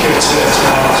to be here today.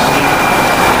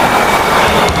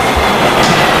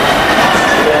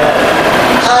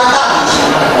 他大体情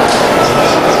况。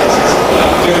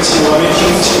对不起，我没听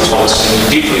清楚。We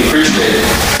deeply appreciate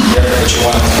the effort that you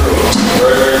went through. It's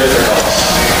very, very difficult.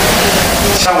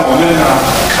 像我们呢，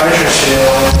开始学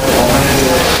我们这个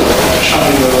上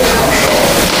这个堂手，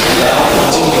已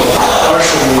经有25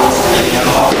年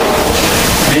了，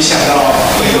没想到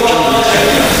会有这么一天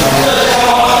能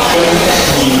跟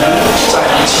你们在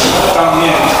一起当面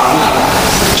谈谈，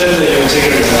真的有这个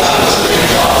人的气质，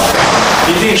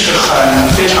一定是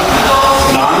非常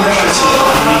难的事情，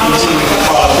你已经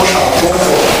花了不少功夫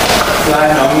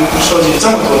来能收集这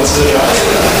么多资料。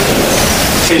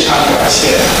非常感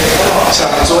谢，像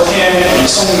昨天你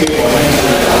送给我们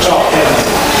的照片，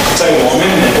在我们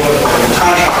美国的舞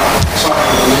台上算是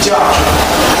有价值。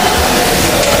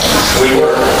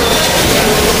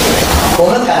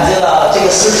我们感觉到这个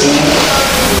事情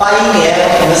，81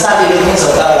年我们366公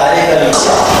手道来了一个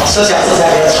小时才比较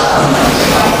长。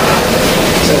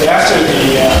So after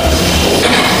the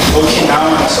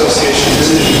Okinawan Association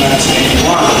visited in 1981,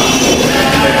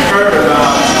 they heard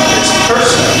about this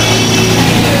person.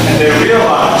 And they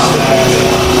realized that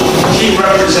he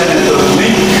represented the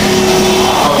link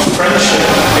of friendship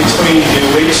between the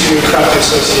Uechi-ryu Craft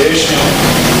Association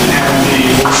and the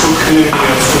Wushu community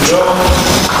of Fuzhou.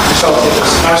 They felt it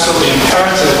was absolutely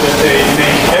imperative that they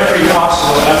make every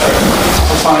possible effort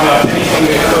to find out anything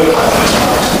they could about this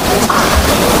person.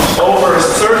 Over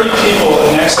 30 people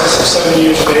in excess of 7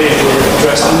 years of age were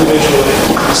addressed individually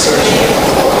in search.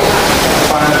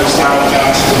 Finally, it was narrowed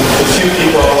down to the few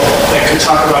people that could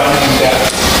talk about it in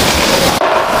depth.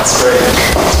 That's great.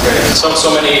 That's great. So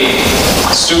many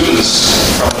students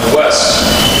from the West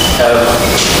have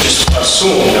just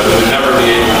assumed that we would never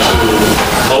be able to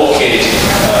locate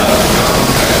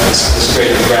this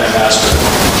great Grand Master.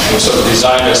 We sort of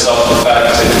designed ourselves the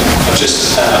fact of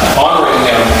just honoring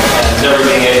him and never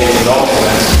being able to know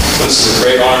him. So this is a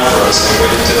great honor for us, a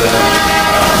great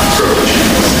privilege.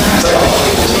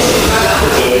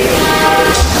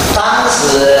 当时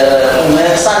我们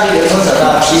366公手道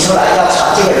提出来要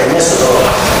查这个人的时候，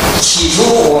起初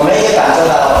我们也感觉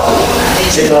到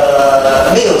这个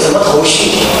没有什么头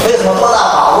绪，没有什么多大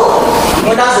把握，因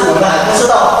为当时我们还不知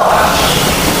道。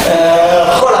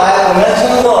后来我们通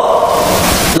过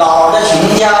老的群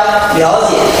家了解，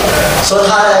说他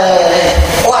的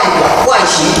外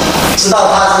形，知道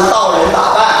他是道人打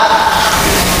扮。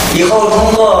以后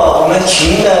通过我们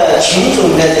群众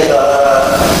的这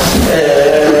个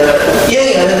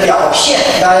应有的表现，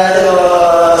当然这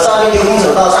个366公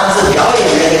手道上次表演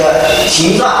的这个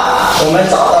形状，我们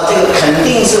找到这个肯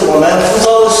定是我们福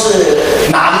州市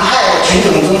南派的群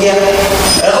众中间，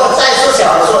然后再缩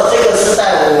小说这个是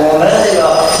在我们这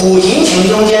个虎形群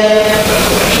中间，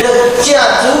这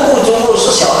样逐步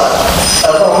缩小了，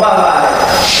然后慢慢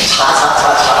查到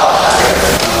他这个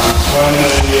人。When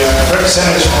the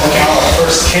representatives from Okinawa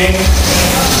first came,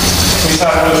 we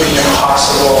thought it would be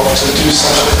impossible to do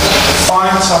such a thing.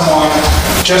 Find someone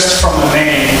just from a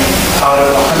name out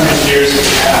of 100 years that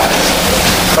we had.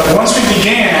 But once we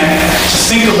began to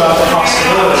think about the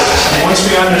possibilities, and once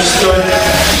we understood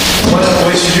what the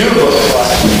Uechi-ryu looked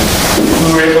like, we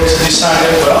were able to decide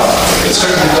that, well, it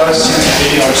certainly does seem to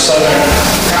be our southern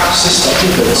system.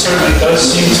 It certainly does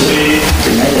seem to be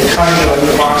the kind of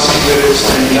boxing that is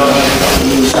known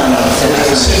in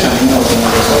the city.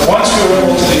 Once we were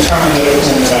able to determine that it was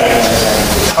in fact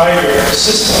the tiger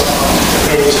system,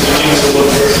 we were able to begin to look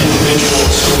for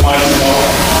individuals who might know.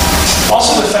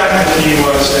 Also the fact that he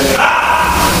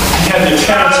had the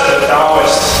appearance of a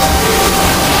Taoist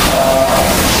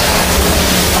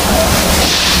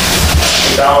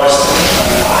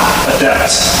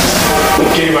adept. It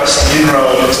gave us an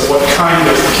inroad into what kind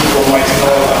of people might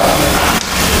know about him.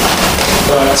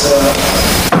 But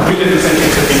we didn't think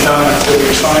it could be done until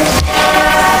we tried.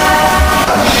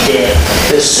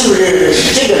 是不是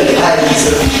这个礼拜的意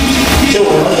思？这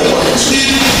我们也不很清楚。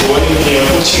我也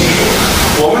不清楚。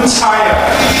我们猜呀，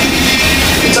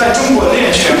在中国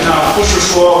练拳呢，不是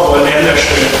说我练的是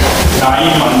哪一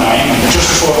门，就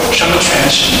是说什么拳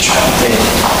什么拳。对。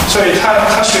所以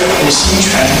他学虎形拳，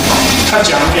他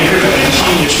讲给日本人听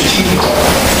也是听不懂，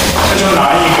他就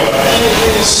拿一个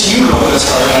形容的词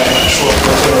儿来说，就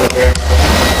是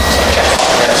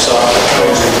So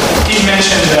he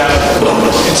mentioned that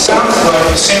it sounds like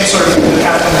the same sort of thing that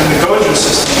happened in the Goju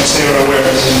system as they were aware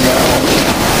as in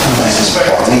I suspect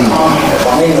it's common.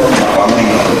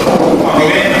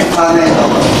 他那种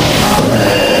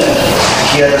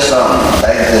hear the sound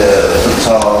like the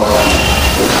Fuzhou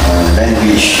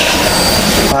language.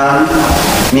 Pan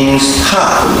means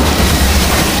heart.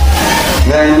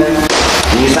 Then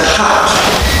means the heart.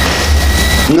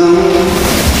 Nun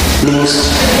means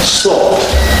sword.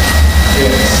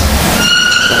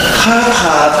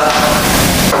 Heart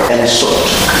and sword.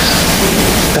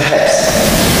 Perhaps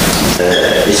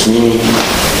it's meaning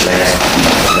like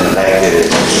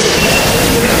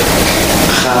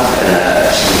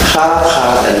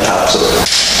heart and heart.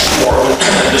 More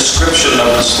a description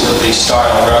of the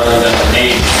style rather than a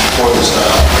name for the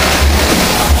style.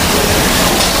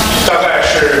 大概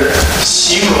是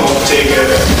形容这个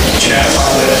拳法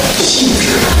的性质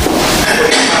或者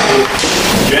它的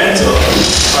原则，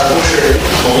而不是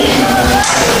某一门的它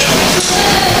的称呼。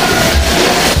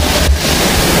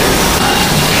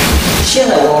现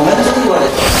在我们中国的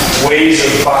ways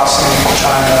of boxing in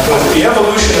China, but the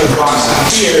evolution of boxing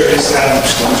here is that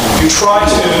you try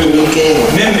to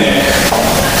mimic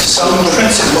some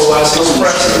principle as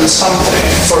expressed in something.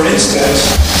 For instance,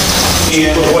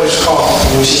 in what is called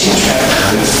Wuxi Quan,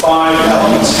 the 5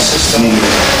 elements system,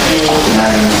 you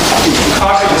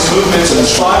copy the movements of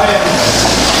lion,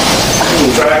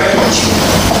 dragon,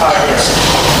 tiger,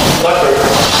 leopard,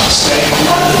 snake,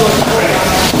 crane.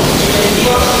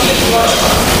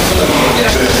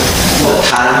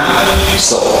 弹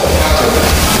手，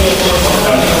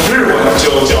日文就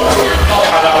叫做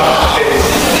卡拉佩，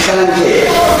卡拉佩，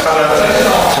卡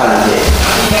拉佩。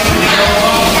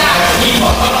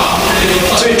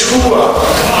最初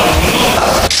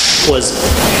was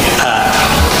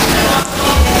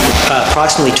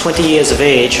approximately 20 years of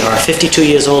age, or 52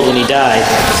 years old when he died,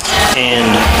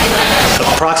 and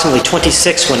approximately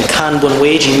 26 when Kanbun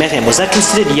Uechi met him. Was that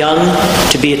considered young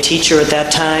to be a teacher at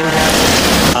that time,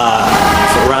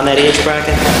 around that age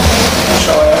bracket?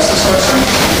 Shall I ask this question?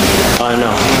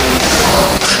 No.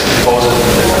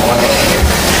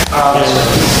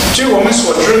 据我们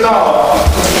所知道，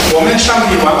我们上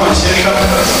帝完稳先生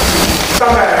大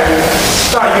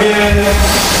约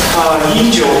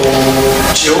1990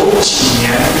几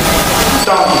年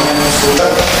到你们福州，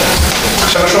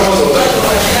什么时候走的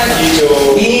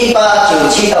1897到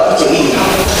1911年。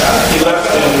He left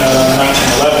in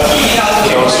 1911.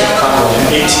 He was in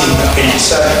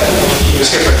 1887. He was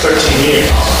here for 13 years.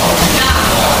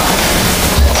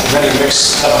 Many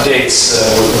mixed up dates,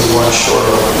 we weren't sure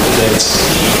of the dates.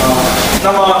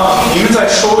 那么你们在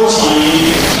收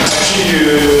集基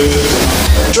于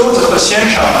周子和先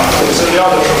生的资料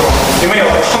的时候，你们有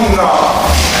碰到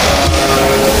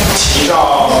提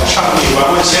到上帝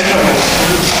完问先生的？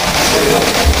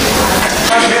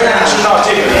但是没有人知道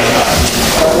这个人了。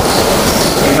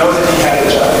We know that he had a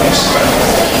Japanese friend.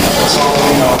 That's all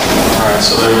we know. All right,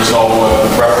 so there was no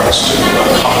reference to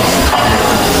common.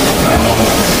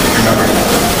 Remember.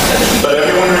 But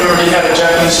everyone remembered he had a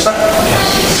Japanese friend.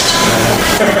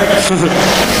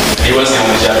 He was the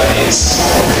only Japanese.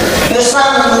 因为上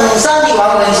帝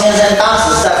王文先生当时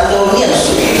在福州念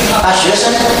书，学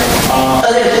生，在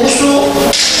读书，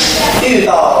遇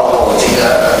到这个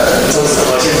周子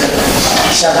和先生，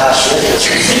向他学习。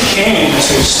He came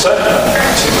to study,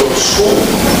 to go to school.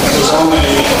 It was only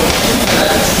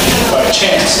by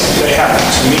chance they happened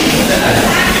to meet.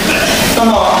 那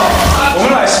么我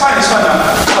们来算一算呢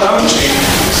 ，Kalamji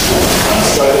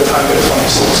by the time they're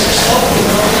 26.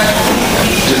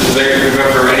 Do they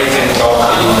remember anything about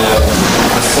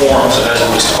the forms as it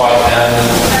was taught then?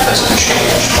 Has it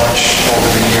changed much over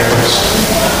the years?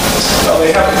 Well,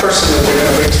 they have a person that they're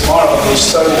going to bring tomorrow. They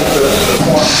studied the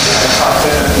forms that are taught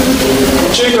then.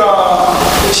 这个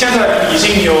现在已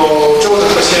经有周德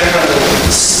和先生的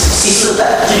第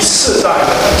四代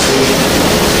的徒弟，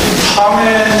他们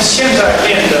现在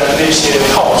练的那些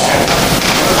套拳，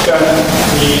跟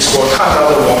你所看到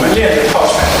的我们练的套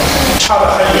拳差得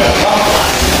很远了。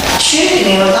去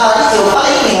年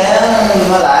1981年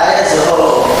来的时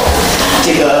候，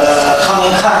这个他们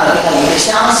看了跟他有点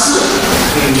相似。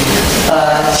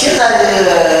现在这个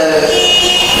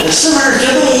是不是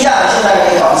绝对一样？现在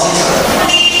也搞不清楚。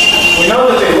We know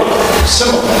that they look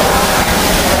similar.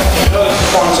 We know that the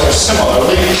forms are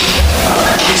similarly.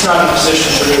 He he's not in a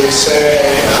position to really say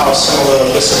how similar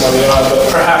or dissimilar they are, but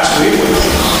perhaps we would.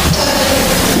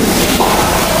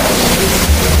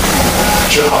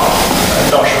 只好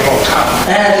到时候看。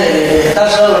哎，对对对，到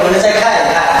时候我们再看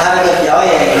一看他那个表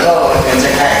演以后，我们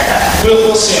再看一看。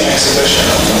We'll see an exhibition.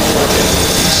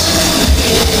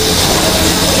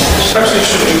 Especially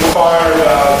should inquire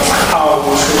about how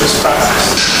Wushu is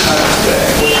practiced today,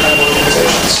 what kind of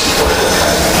organizations support what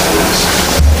kind of activities.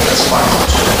 That's my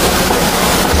question.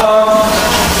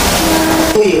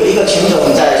 会有一个群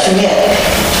种在训练，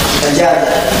这样的，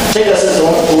这个是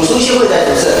从武术协会在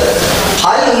组织，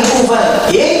还有一部分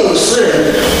也有私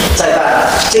人在办，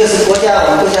这个是我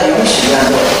们国家允许这样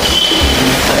做，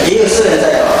也有私人在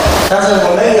搞，但是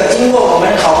我们要经过我们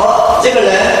考核，这个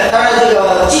人他的这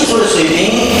个技术的水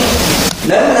平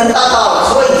能不能达到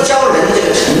可以教人这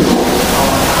个程度，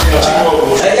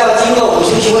要经过武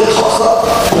术协会考核，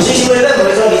武术协会认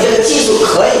为说你这个技术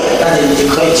可以，那你就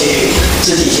可以去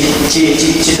自己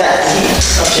去代替。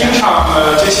平常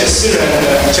这些私人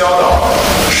的教导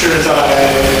是在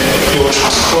有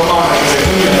场合吗？还是在公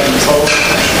园里头？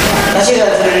那现在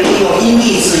是利用因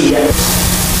地制宜。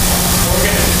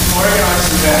Organized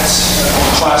events,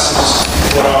 classes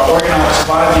that are organized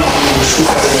by the Wushu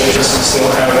Federation, since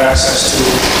they'll have access to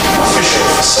official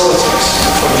facilities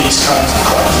for these kinds of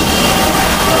classes,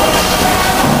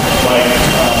 like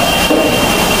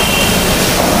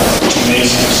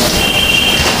gymnasiums.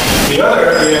 The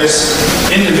other is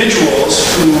individuals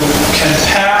who can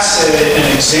pass an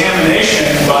examination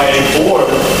by a board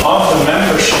of the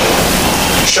membership,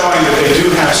 showing that they do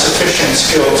have sufficient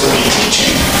skill to be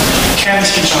teaching, can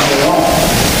teach on their own.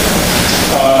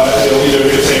 They'll either,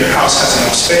 if their house has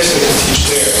enough space, they can teach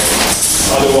there.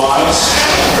 Otherwise,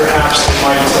 perhaps they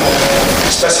might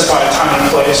specify a time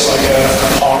and place, like a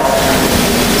park.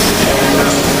 And,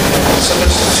 so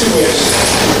there's two ways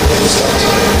to start.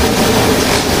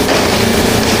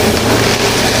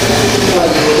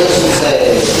 有的是在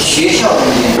学校里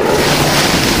面，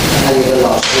还有个老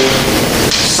师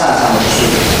擅长武术，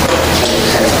他就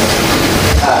开展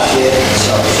大学、小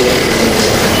学。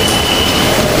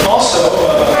Also,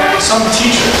 some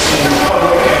teachers in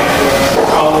public and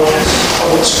colleges,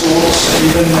 public schools,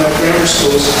 even grammar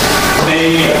schools,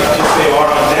 may, if they are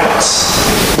adepts,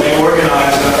 may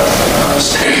organize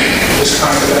this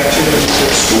kind of activity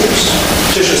for schools.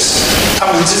 这是他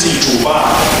们自己主办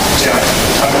这样，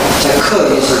他们在课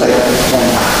里是这样。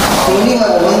另外，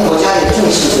我们国家也重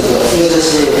视这个，因为这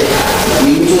是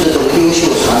民族的这个优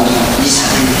秀传统遗产。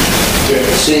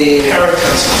所以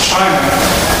inheritance of China,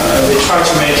 they try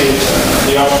to make it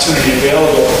the opportunity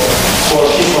available for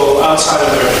people outside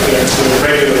of their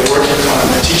regular working time,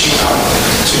 their teaching time,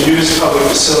 to use public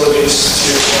facilities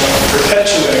to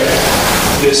perpetuate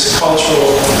this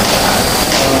cultural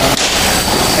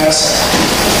asset.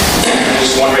 I'm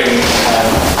just wondering,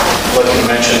 like you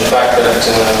mentioned, the fact that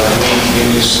we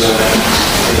use the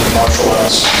martial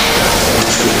arts,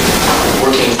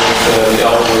 working with the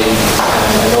elderly,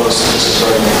 and I noticed that this is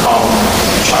very common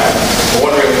in China. I'm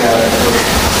wondering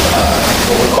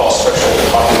what we call special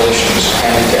populations,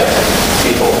 handicapped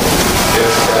people,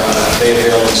 if they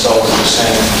avail themselves of the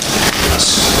same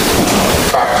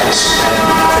practice and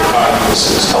they find this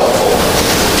is helpful.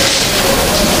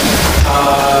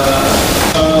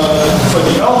 For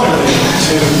the elderly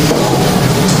to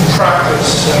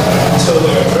practice until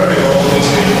they're very old is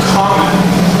a common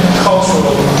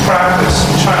cultural practice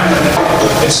in China.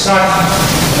 It's not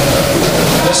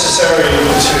necessary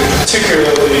to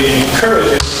particularly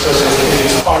encourage it because it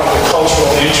is part of the cultural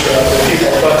nature of the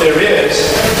people, but there is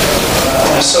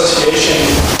an association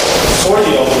for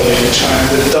the elderly in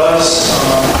China that does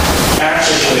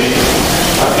actively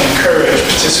encourage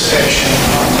participation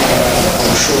in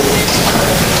Wushu.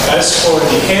 As for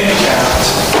the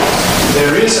handicapped,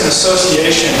 there is an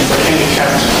association for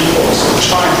handicapped peoples in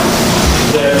China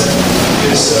that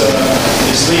is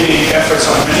leading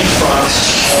efforts on many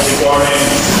fronts regarding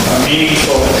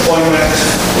meaningful employment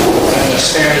and a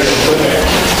standard of living.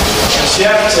 As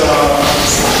yet,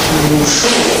 Wushu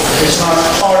is not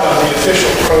part of the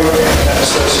official program of that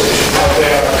association, but they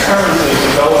are currently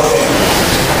developing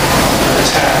an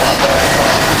attack on that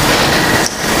front.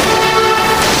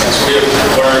 We have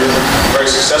learned very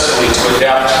successfully to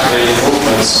adapt the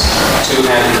movements to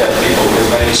handicapped people, because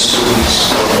many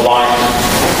students are blind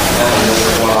and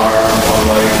one arm, one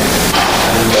leg,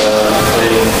 and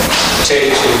they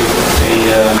take to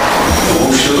the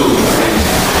Wushu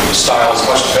style is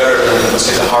much better than, let's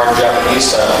say, the hard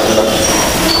Japanese style.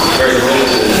 Very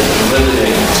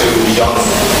limiting to the young.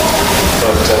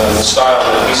 But the style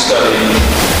that we study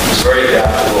is very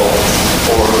adaptable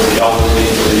for the elderly,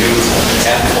 for the youth,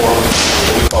 and for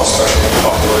what we call special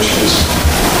populations.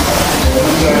 我们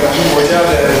的国家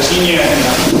的经验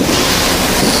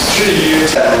至于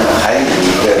还有一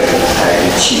个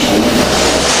气功，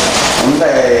我们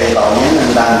在老年人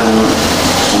当中，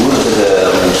除了这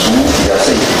个武术比较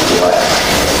盛行之外，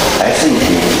还盛行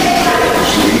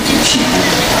是一种气功。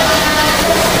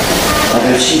那这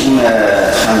个气功呢，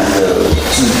它能够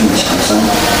治病强身，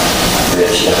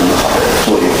起到很好的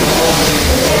作用。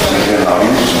这个老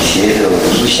年人所学的武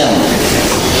术项目里面，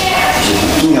其实很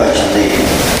重要一项内容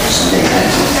是内看。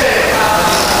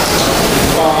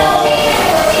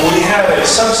We have a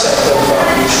subset of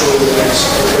Wushu as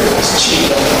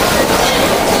Qigong.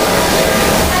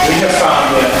 We have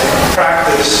found that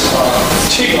practice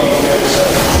Qigong is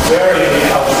very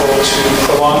helpful to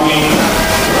prolonging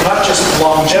not just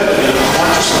longevity,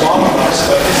 not just long life,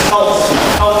 but healthy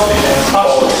and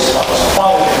quality of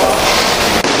life.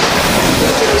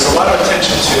 There's a lot of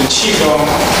attention to Qigong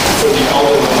for the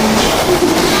elderly.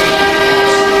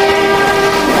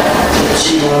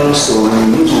 气功是我们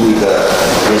民族一个，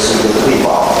也是一个瑰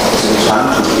宝，是个传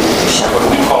统项目。 What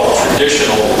we call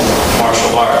traditional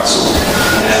martial arts,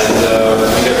 and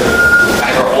we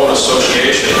have our own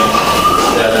association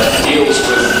that deals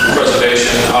with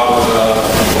preservation of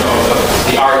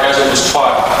the art as it was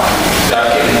taught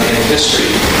back in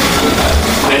history.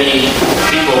 Many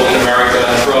people in America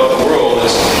and throughout the world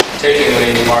is taking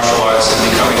the martial arts and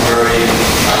becoming very,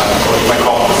 what you might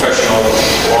call professional,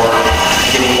 or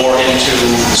getting more into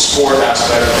the sport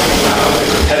aspect, the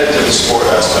competitive sport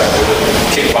aspect of it,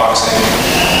 kickboxing,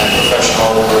 and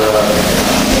professional,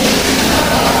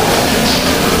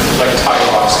 like Thai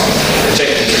boxing. They're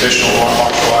taking traditional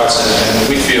martial arts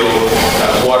and we feel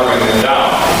watering them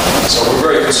down. So we're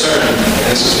very concerned,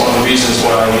 and this is one of the reasons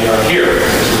why we are here,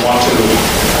 is we want to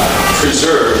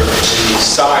preserve the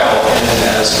style in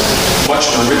as much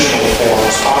an original form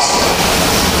as possible.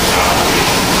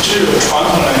 这个传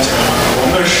统来讲，我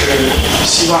们是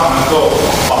希望能够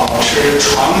保持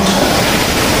传统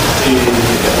的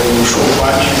武术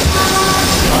观念。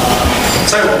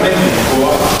在我们美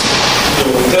国有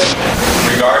的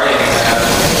regarding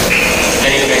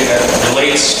anything that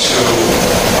relates to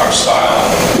our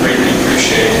style, I greatly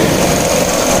appreciate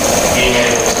being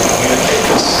able to communicate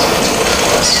this to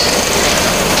us.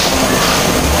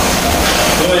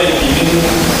 因为已经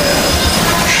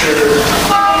是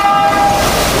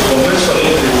我们所谓的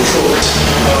武术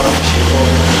people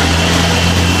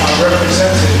are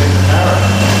represented in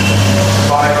America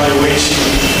by the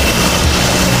Uechi-ryu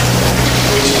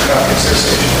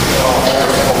Association.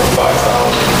 Over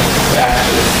 5,000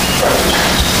 active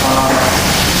practitioners.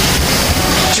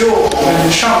 就我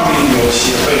们上面有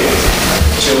协会，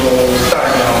就代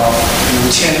表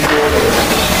5000多个人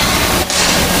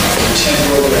，5000多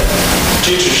个人，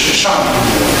这只是上面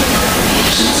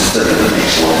是指这里的美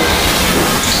国。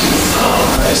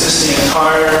Is this the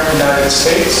entire United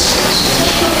States?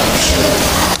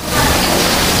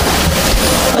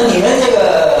 那你们这个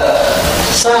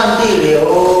上地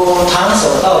流唐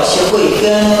手道协会跟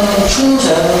冲绳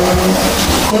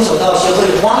空手道协会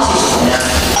的关系是什么样？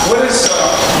 What is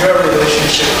your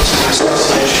relationship to the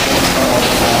association?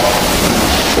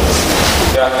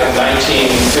 Back in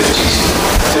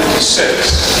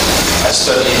 1956, I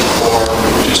studied for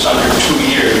just under 2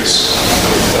 years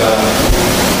with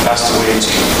Master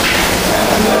Uechi,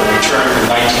 and returned in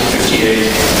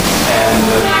 1958 and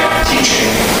began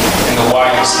teaching in the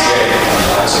YMCA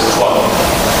as a club.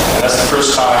 And that's the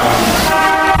first time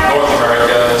North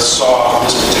America saw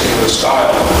this particular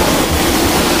style.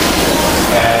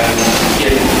 And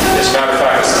as a matter of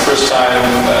fact, it's the first time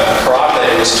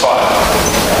karate was taught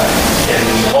in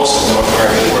most of North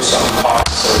America. There were some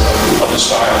pockets of other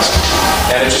styles.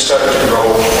 And it just started to grow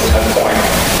from that point.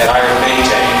 And I have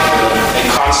maintained a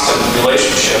constant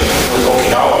relationship with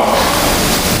Okinawa,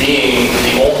 being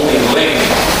the only link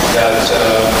that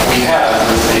we have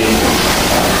with the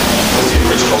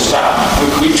original style.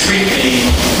 We treat the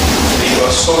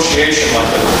association like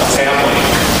a family,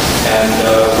 and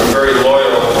we're very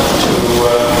loyal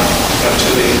to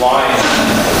the line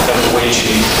of the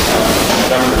Uechi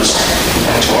members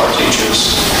and to our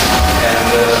teachers. And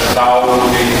now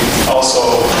we'll be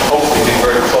also hopefully be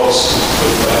very close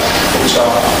with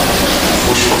Fuzhou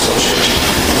Wushu Association.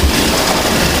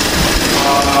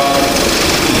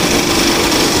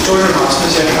 周日马斯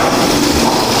先生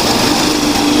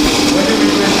When did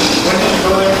you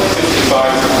go there?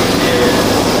 55 years.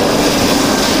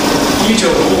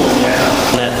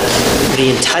 1955年。the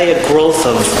entire growth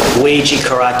of Uechi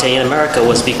karate in America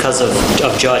was because of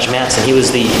George Mattson. He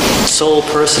was the sole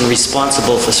person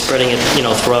responsible for spreading it,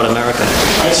 throughout America.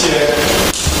 而且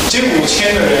这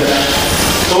5000个人呢，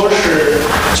都是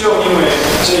就因为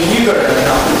这一个人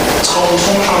呢，从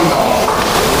上岛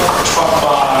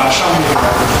把上面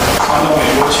传到美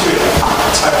国去了，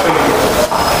才会有的。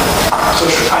就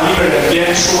是他一个人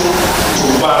编书、主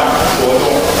办活动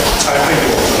才会有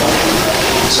的。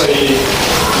所以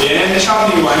连上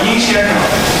帝晚英先生，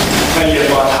那也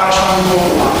把他称呼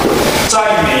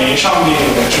赞美上帝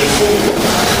之父。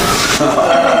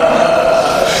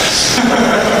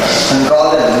很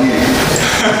高的荣誉。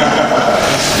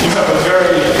You have a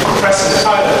very impressive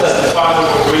title as the father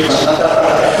of Uechi America.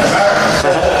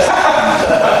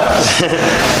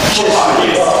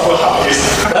 不好意思。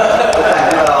看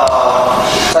到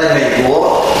在美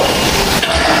国，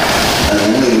能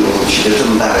够取得这么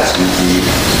大的成绩，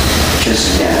确实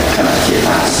件看到一件大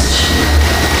事情。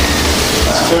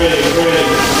It's very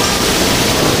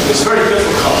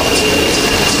difficult.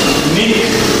 It's unique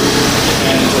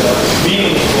and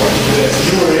meaningful that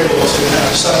you were able to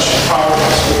have such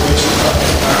progress with which you got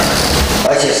America.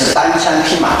 而且是单枪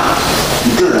匹马，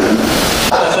一个人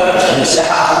天下。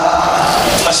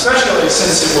Especially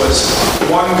since it was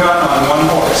one gun on one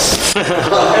horse.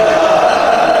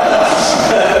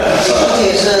 而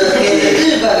且是给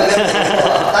日本跟美国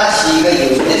搭起一个友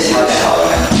谊的桥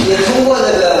梁，也通过这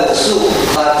个武术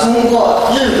通过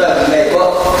日本、美国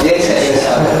连成一个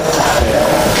桥梁。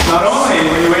Not only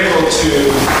were you able to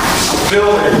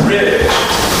build a bridge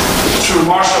through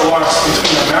martial arts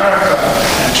between America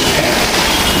and Japan,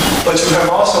 but you have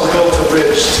also built a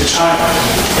bridge to China.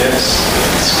 Yes,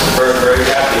 we're very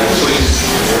happy and pleased.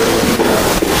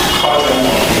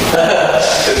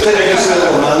 这个就是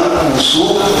我们武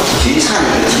术提倡的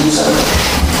一个精神。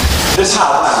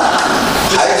差万难，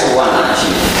排除万难去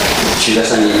取得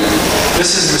胜利。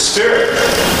This is the spirit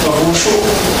of Wushu.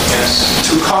 Yes.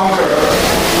 To conquer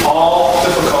all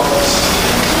difficulties.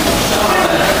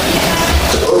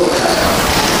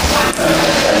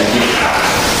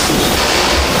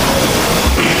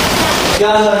 比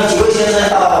方说，你几位先生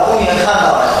到公园看到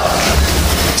了，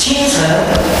清晨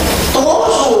多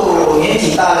数年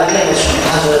纪大的练的拳，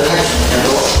他说太拳比较多。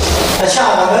那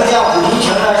像我们这样虎皮拳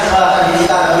啊什么，他年纪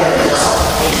大的练的比较少，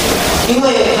因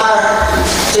为他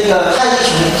这个太极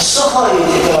拳适合于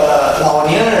这个老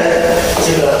年人这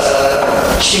个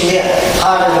训练，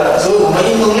他这个所以我们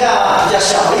运动量比较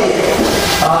小一点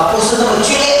不是那么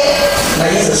剧烈，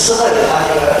那因此适合于他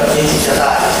这个年纪比较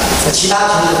大的，其他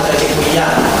拳种呢就不一样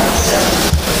了。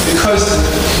Because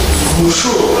Wushu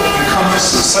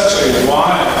encompasses such a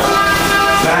wide,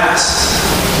 vast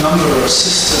number of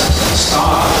systems and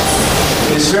styles,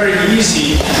 it is very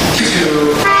easy to pick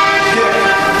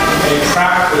a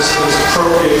practice that is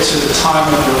appropriate to the time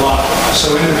of your life.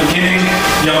 So in the beginning,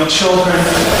 young children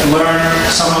learn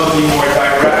some of the more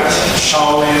direct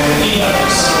Shaolin,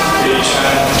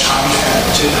 Beichuan, Changquan,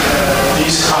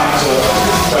 these kinds of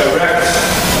direct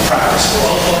practice.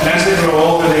 And as they grow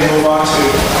older, they move on to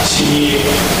Qi and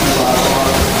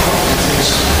things.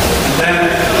 And then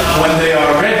when they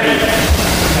are ready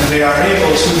and they are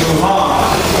able to move on,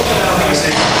 as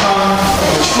they become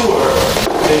mature,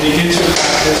 they begin to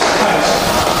practice Taiji.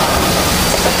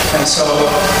 And so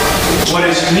what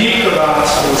is unique about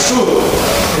Wushu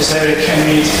is that it can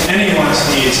meet anyone's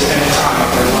needs at any time of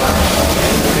their life.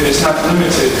 It is not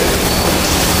limited.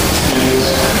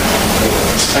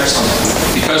 Excellent.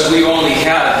 Because we only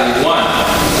had the one,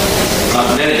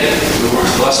 not many. We were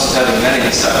blessed with having many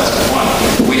styles, but one.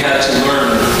 We had to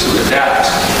learn to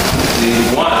adapt the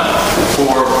one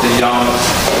for the young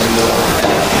and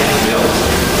the old.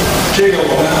 这个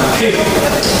我们很佩服，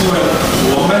因为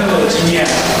我们的经验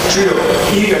只有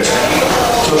一个拳，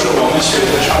就是我们学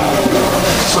的上面的，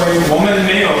所以我们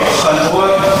没有很多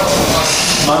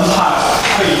门派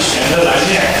可以选择来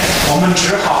练，我们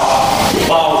只好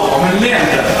把我们练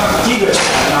的一个拳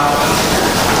呢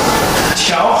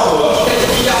调和，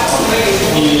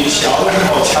你小的时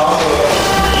候调和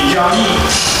比较硬，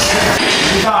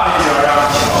你大一点让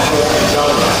调和比较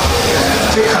软，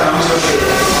这可能就是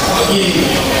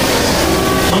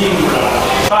硬的、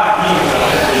半硬的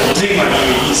另外一个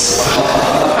意思。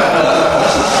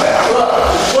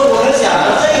我们讲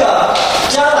的这个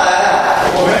将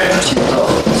来我们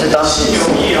是当心有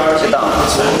意而知道。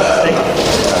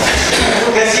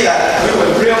不客气了。We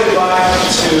would really like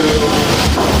to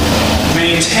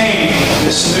maintain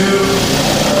this new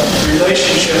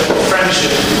relationship,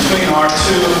 friendship between our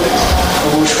two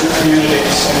Wushu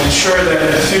communities and ensure that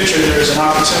in the future there is an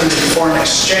opportunity for an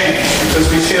exchange, because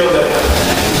we feel that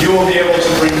you will be able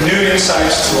to bring new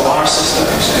insights to our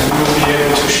systems and we will be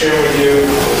able to share with you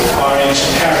our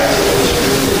ancient heritage.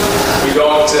 We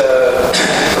don't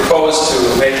propose to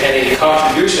make any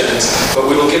contributions, but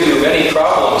we will give you many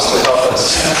problems to help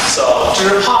us solve. 只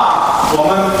是怕我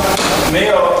们没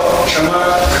有什么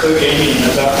可给你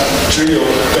们的，只有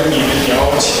跟你们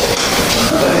了解。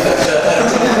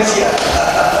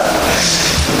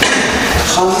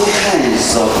 How many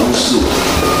kinds of Wushu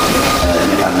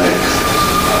in America?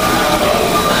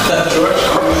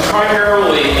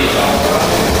 Primarily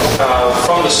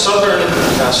from the southern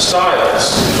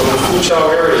styles, from the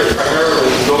Fuzhou area, primarily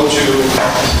Goju,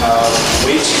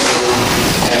 Uechi-ryu,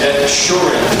 and then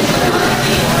Shurin.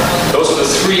 Those are the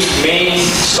three main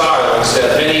styles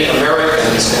that many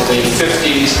Americans in the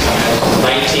 50s and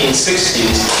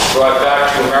 1960s brought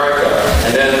back to America,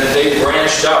 and then they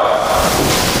branched out.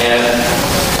 And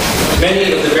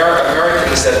many of the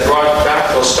Americans that brought back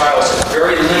those styles had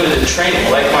very limited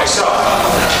training, like myself.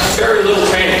 Very little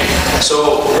training.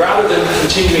 So rather than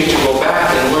continuing to go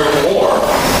back and learn more,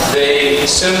 they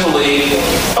simply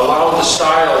allowed the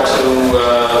style to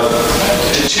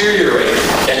deteriorate,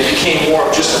 and it became more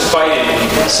of just a fighting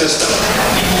system.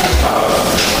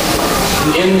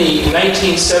 In the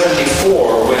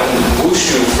 1974, when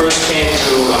Wushu first came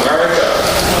to America,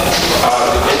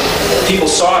 people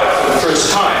saw it for the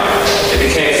first time. They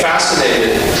became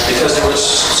fascinated because there was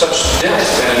such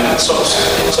depth and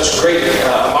such great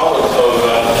amount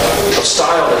of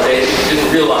style that they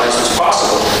didn't realize was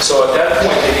possible. So at that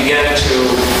point, they began to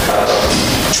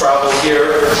travel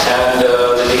here, and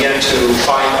they began to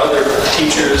find other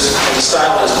teachers, and the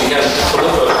style has begun to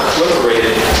proliferate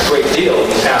a great deal in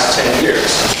the past 10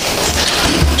 years.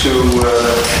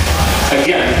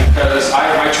 Again, because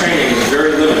my training is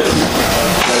very limited,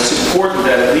 it's important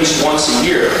that at least once a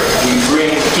year we bring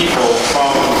people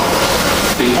from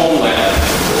the homeland,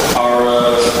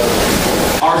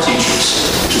 our teachers,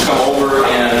 to come over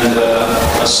and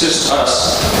assist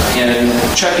us in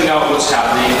checking out what's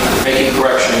happening, making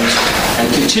corrections,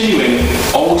 and continuing,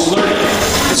 always learning.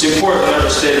 It's important to never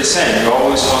stay the same. You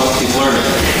always want to keep learning.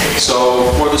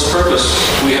 So for this purpose,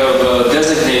 we have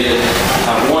designated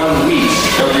 1 week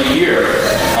every year,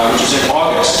 which is in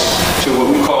August, to what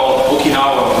we call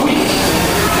Okinawa Week.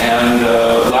 And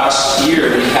last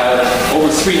year we had over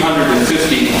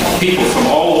 350 people from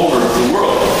all over the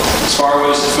world, as far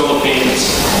away as the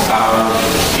Philippines,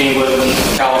 England,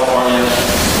 California,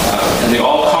 and they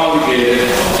all congregated,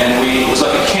 and it was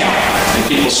like a camp. And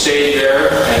people stayed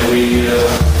there, and we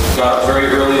got up very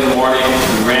early in the morning,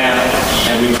 we ran,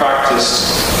 and we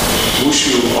practiced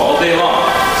Wushu all day long,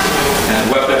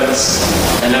 and weapons,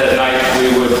 and then at night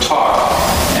we would talk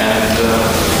and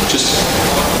just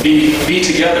be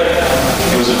together.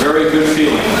 It was a very good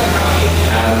feeling.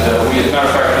 And as a matter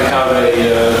of fact, we have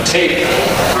a tape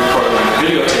recording, a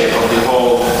videotape of the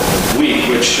whole week,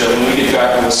 which when we get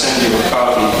back, we'll send you a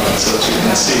copy so that you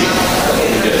can see what we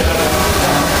did.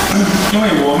 因为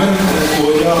我们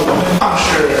尝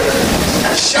试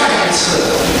下一次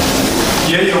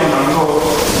也有能够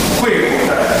会晤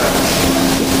的。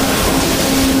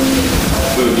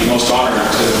 We would be most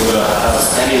honored to have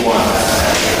anyone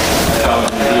come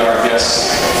and be our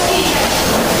guest,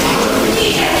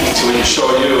 so we can show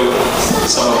you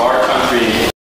some of our